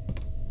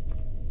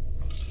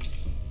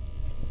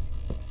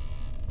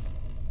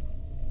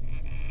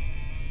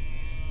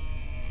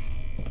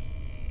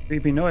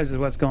 Creepy noise is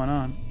what's going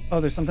on. Oh,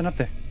 there's something up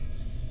there.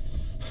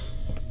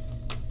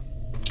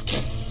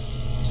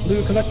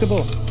 Blue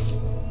collectible.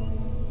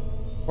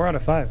 4 out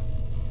of 5.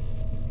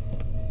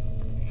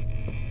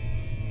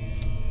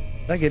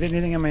 Did I get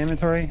anything in my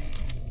inventory?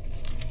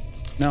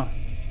 No.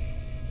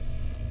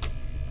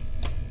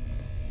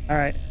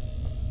 Alright.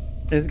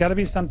 There's got to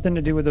be something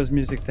to do with those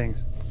music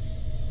things.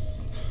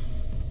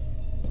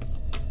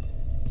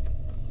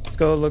 Let's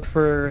go look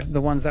for the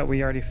ones that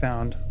we already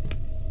found.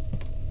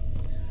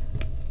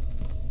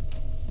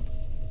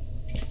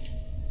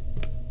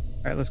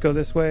 Alright, let's go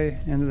this way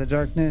into the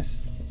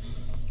darkness.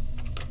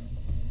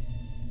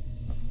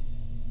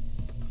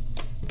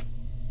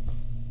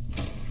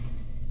 It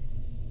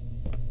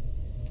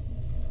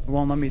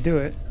won't let me do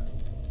it.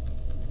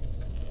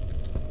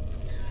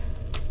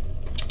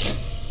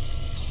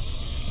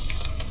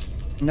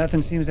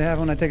 Nothing seems to happen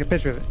when I take a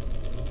picture of it.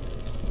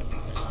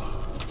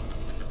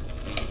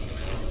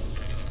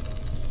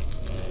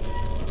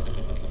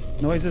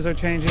 Noises are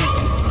changing.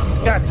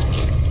 God!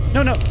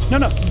 No, no, no,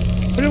 no!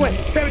 Put it away!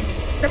 Grab it!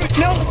 Grab it!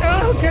 No!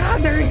 Oh,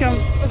 God! There he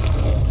comes!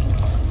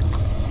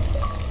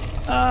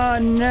 Oh,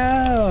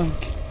 no!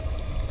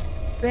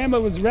 Grandma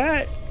was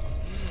right!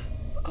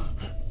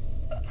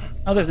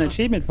 Oh, there's an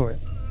achievement for it.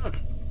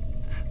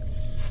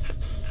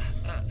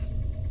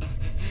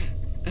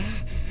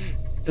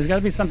 There's got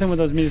to be something with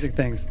those music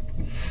things.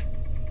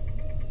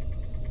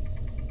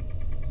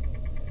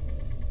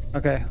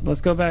 Okay,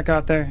 let's go back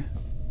out there.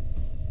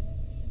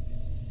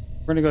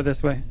 We're gonna go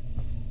this way.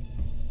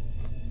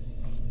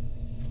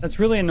 That's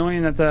really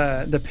annoying that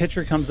the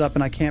picture comes up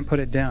and I can't put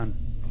it down.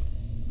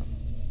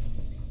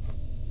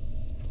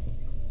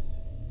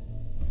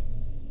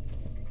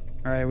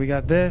 All right, we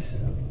got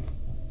this.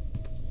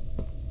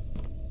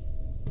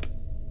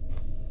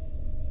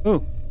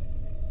 Ooh,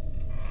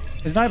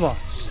 there's an eyeball.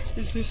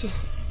 Is this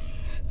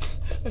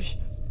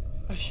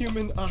a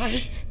human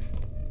eye?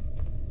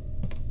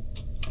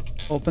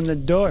 Open the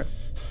door.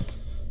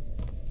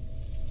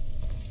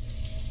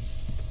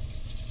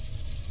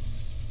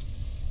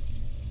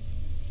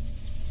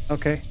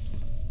 Okay.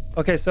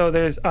 Okay, so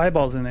there's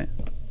eyeballs in it.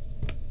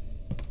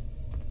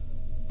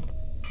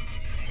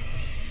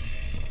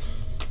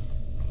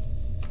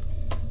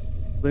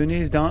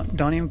 Loonies,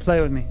 don't even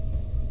play with me.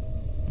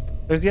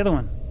 There's the other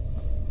one.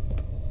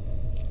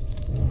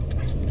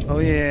 Oh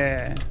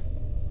yeah. Is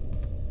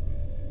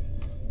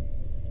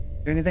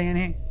there anything in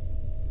here?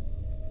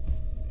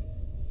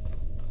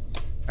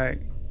 Alright.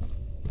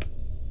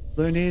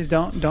 Loonies,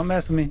 don't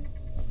mess with me.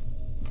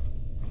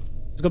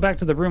 Let's go back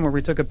to the room where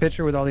we took a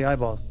picture with all the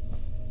eyeballs.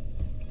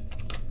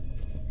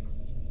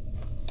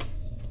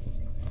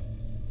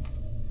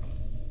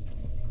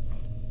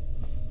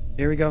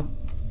 Here we go.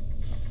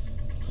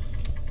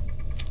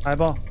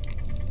 Eyeball.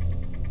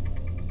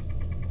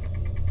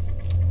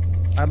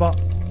 Eyeball.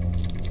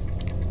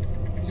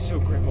 So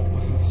Grandma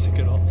wasn't sick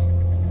at all.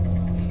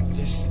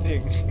 This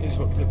thing is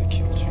what really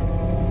killed her.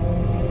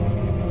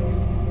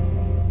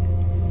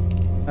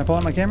 Can I pull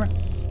out my camera?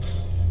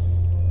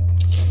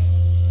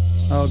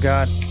 Oh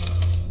God.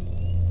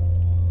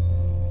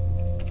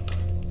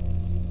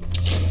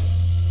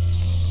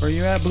 Where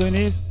you at, Blue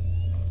Knees?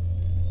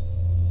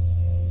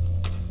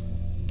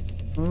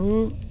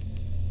 Ooh.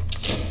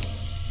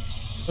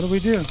 What do we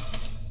do?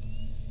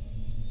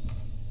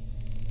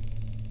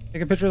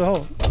 Take a picture of the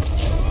hole.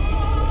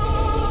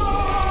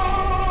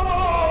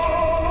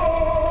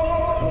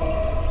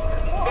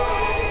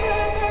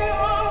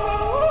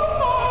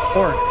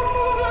 Or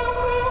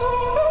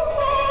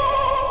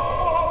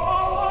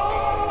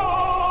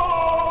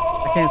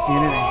I can't see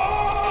anything.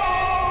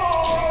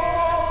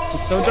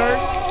 It's so dark.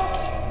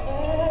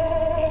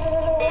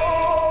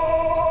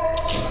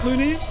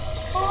 Loonies,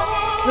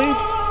 please.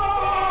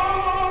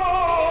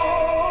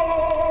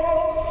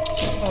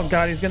 Oh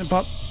God, he's gonna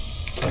pop.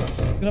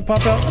 He's gonna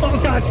pop out. Oh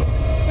God.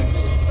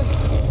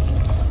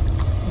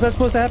 Was that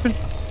supposed to happen?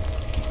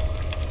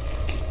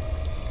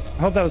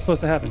 I hope that was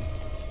supposed to happen.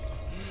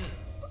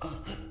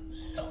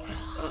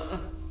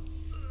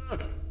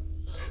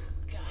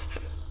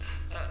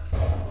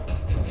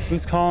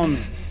 Who's calling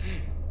me?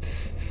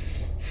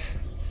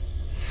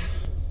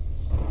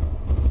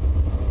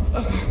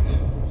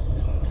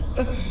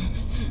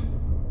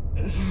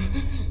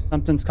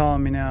 Something's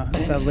calling me now.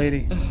 It's that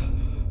lady,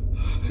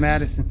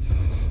 Madison.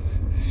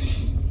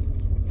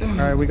 All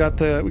right, we got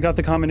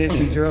the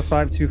combination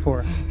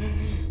 0524.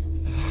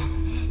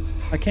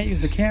 I can't use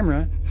the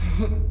camera.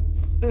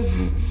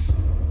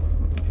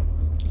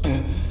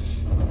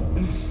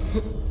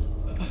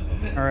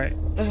 All right.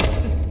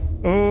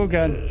 Oh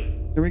God.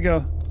 Here we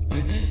go.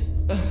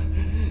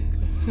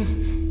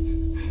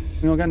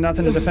 We don't got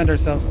nothing to defend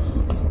ourselves.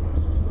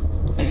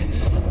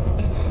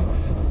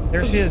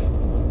 There she is.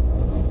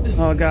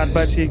 Oh God,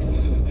 butt cheeks.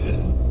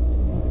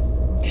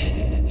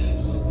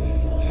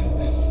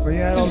 Where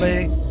you at, old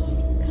lady?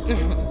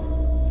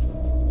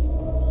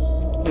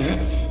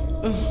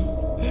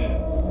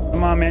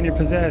 Come on, man, you're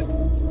possessed.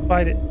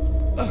 Fight it.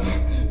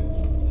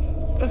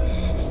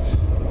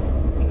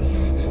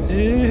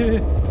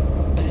 You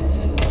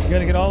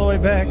gotta get all the way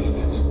back.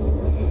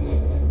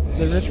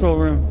 The ritual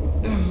room.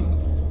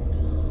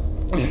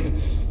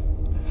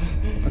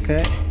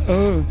 Okay.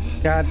 Oh,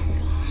 God.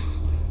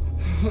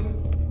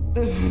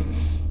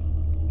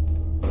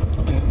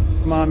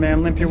 Come on,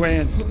 man. Limp your way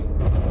in.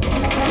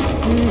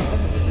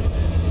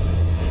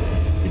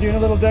 You doing a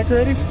little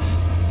decorating?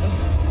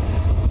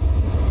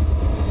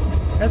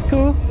 That's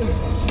cool.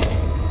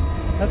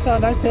 I saw a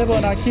nice table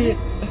in IKEA.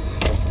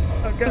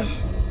 Oh god.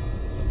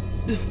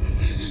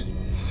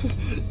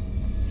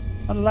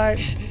 On the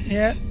lights.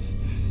 Yeah.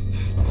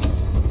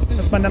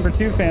 That's my number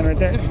 2 fan right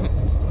there.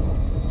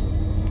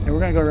 Okay, we're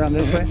gonna go around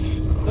this way.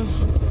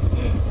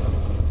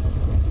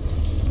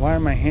 Why are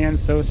my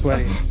hands so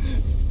sweaty?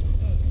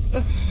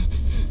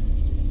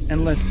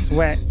 Endless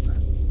sweat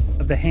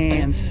of the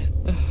hands.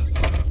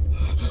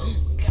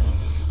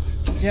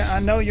 Yeah, I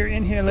know you're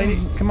in here, lady.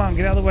 Come on,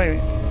 get out of the way.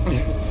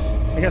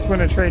 I guess we're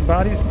gonna trade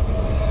bodies.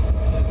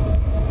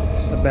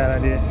 That's a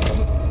bad idea.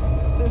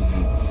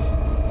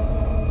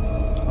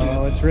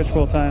 Oh, it's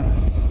ritual time.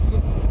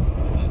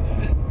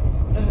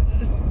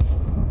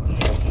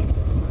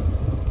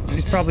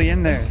 She's probably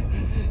in there.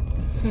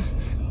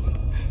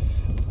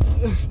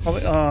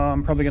 Probably, oh,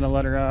 I'm probably gonna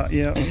let her out.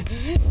 Yeah.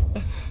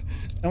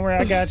 Don't worry,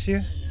 I got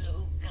you.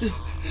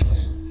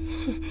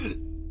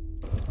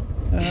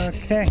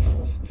 Okay.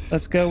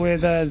 Let's go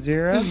with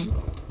 0,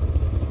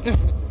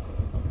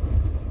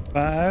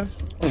 5,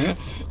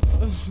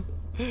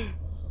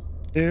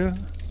 2.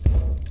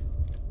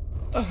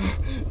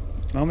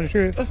 Moment of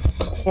truth.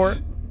 4.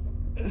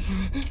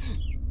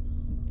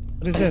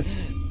 What is this?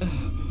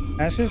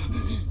 Ashes?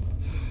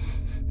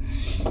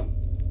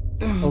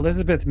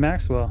 Elizabeth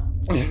Maxwell.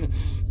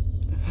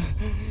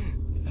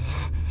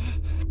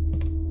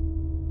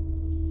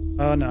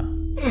 Oh no.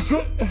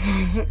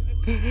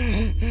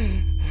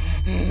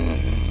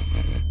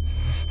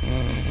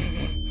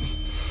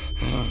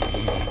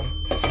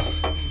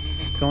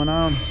 What's going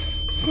on?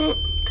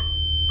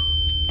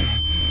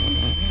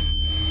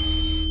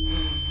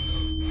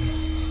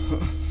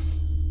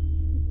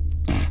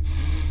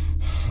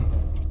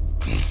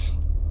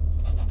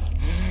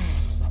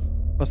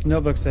 What's the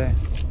notebook say?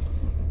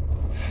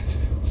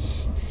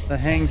 The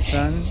hanged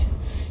son.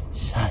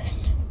 Son.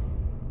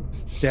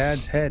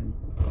 Dad's head.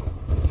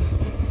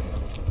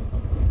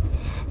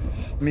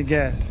 Let me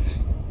guess.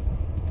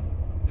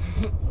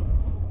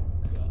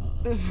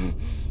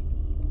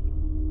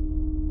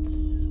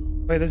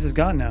 Wait, this is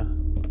gone now.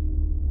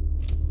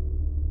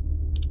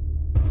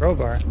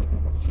 Crowbar.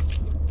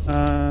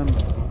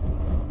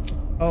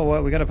 Oh,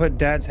 what? We gotta put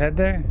Dad's head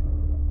there?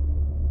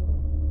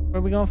 Where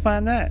are we gonna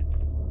find that?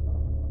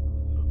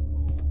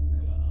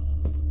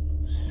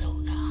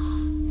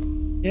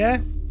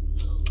 Yeah?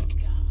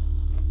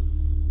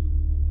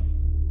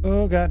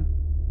 Oh god.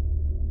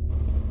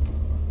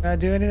 Can I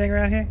do anything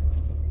around here?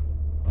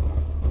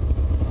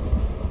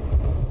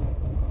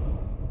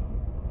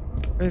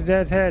 Where's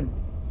Dad's head?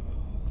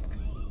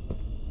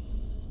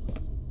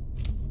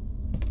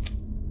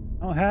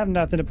 I don't have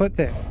nothing to put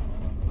there.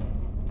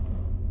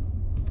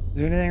 Is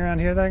there anything around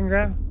here that I can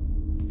grab?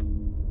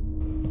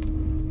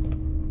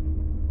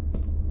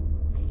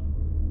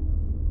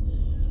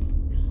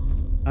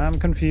 I'm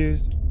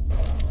confused.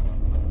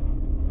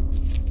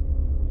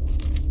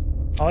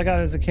 All I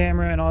got is the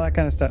camera and all that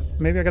kind of stuff.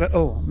 Maybe I gotta,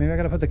 oh, maybe I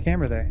gotta put the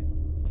camera there.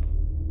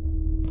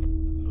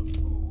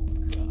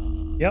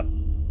 Yep.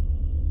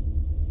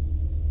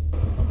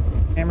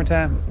 Camera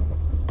time.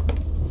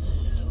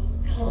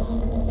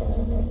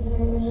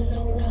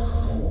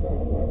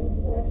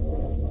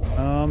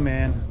 Oh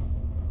man.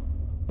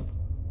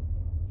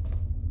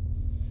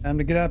 Time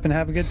to get up and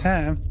have a good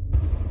time.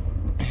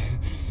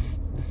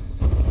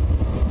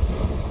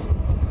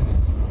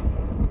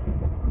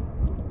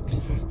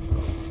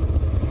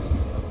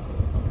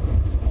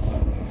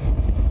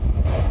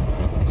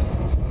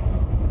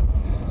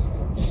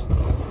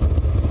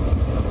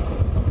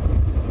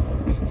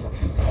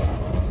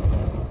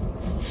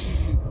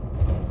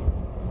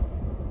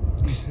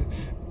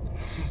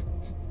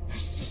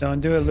 Don't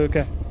do it,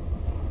 Luca.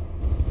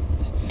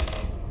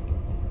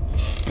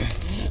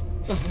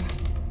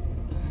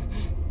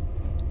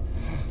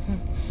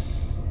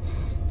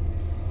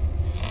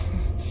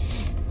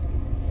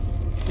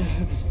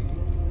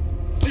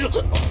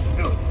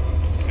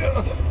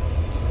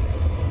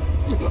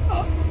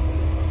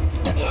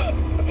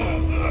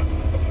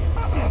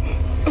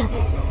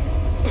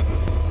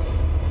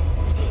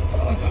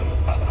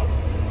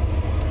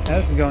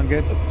 This is going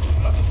good.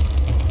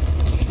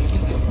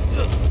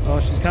 Oh,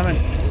 she's coming.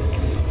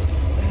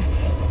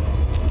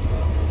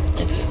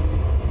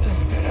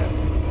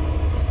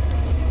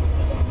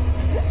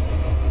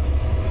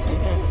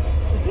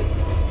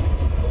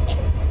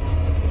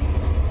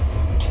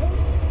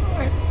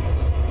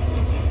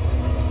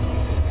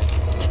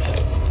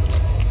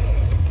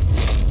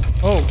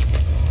 Oh.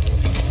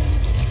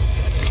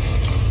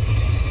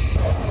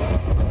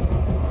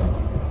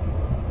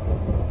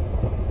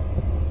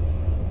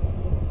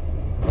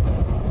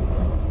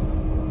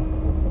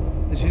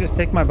 Did she just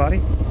take my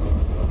body?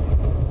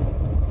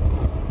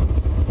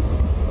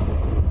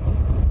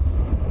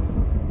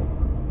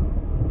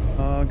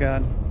 Oh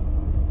God.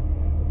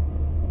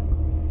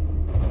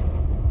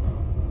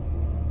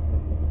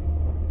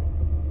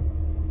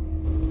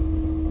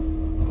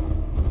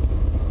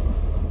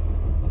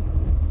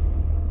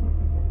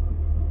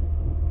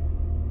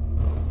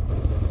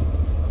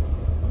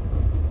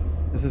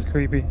 This is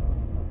creepy.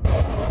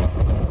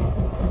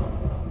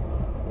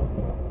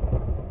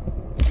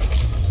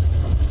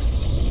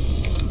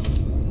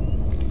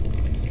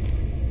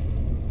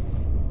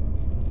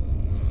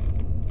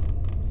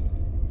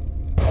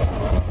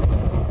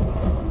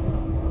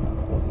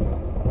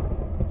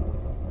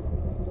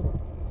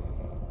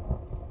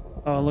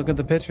 Oh, look at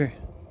the picture.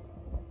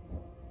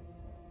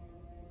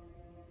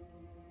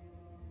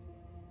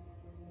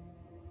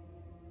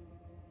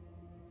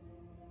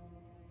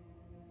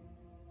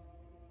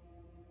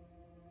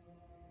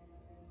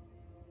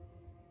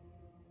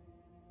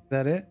 Is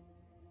that it?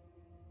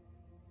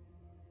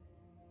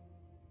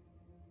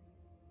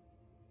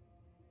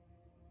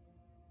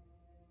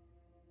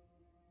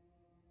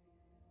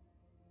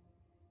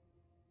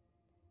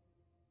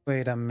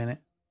 Wait a minute.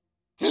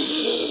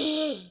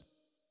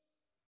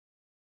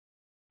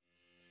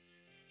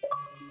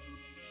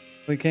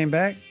 We came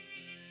back?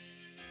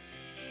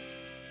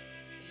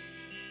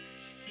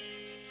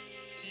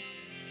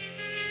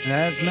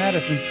 That's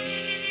Madison.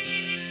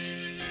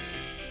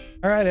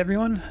 Alright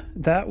everyone,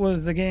 that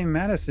was the game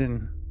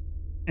Madison.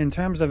 In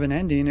terms of an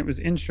ending, it was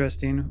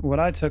interesting. What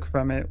I took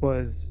from it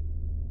was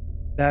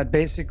that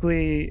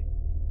basically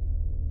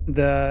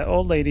the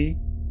old lady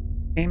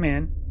came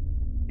in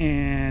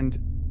and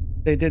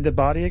they did the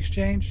body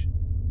exchange.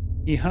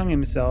 He hung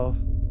himself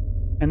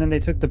and then they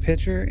took the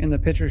picture and the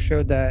picture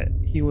showed that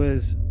he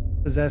was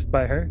possessed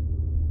by her.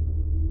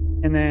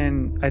 And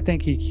then I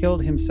think he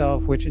killed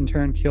himself, which in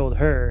turn killed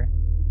her,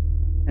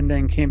 and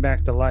then came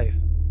back to life.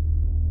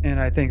 And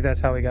I think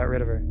that's how he got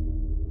rid of her.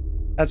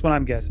 That's what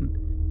I'm guessing.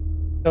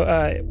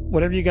 So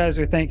whatever you guys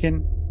are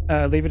thinking,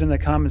 leave it in the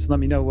comments and let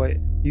me know what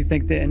you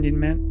think the ending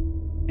meant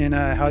and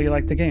how you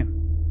like the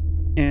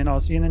game. And I'll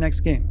see you in the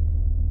next game.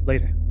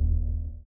 Later.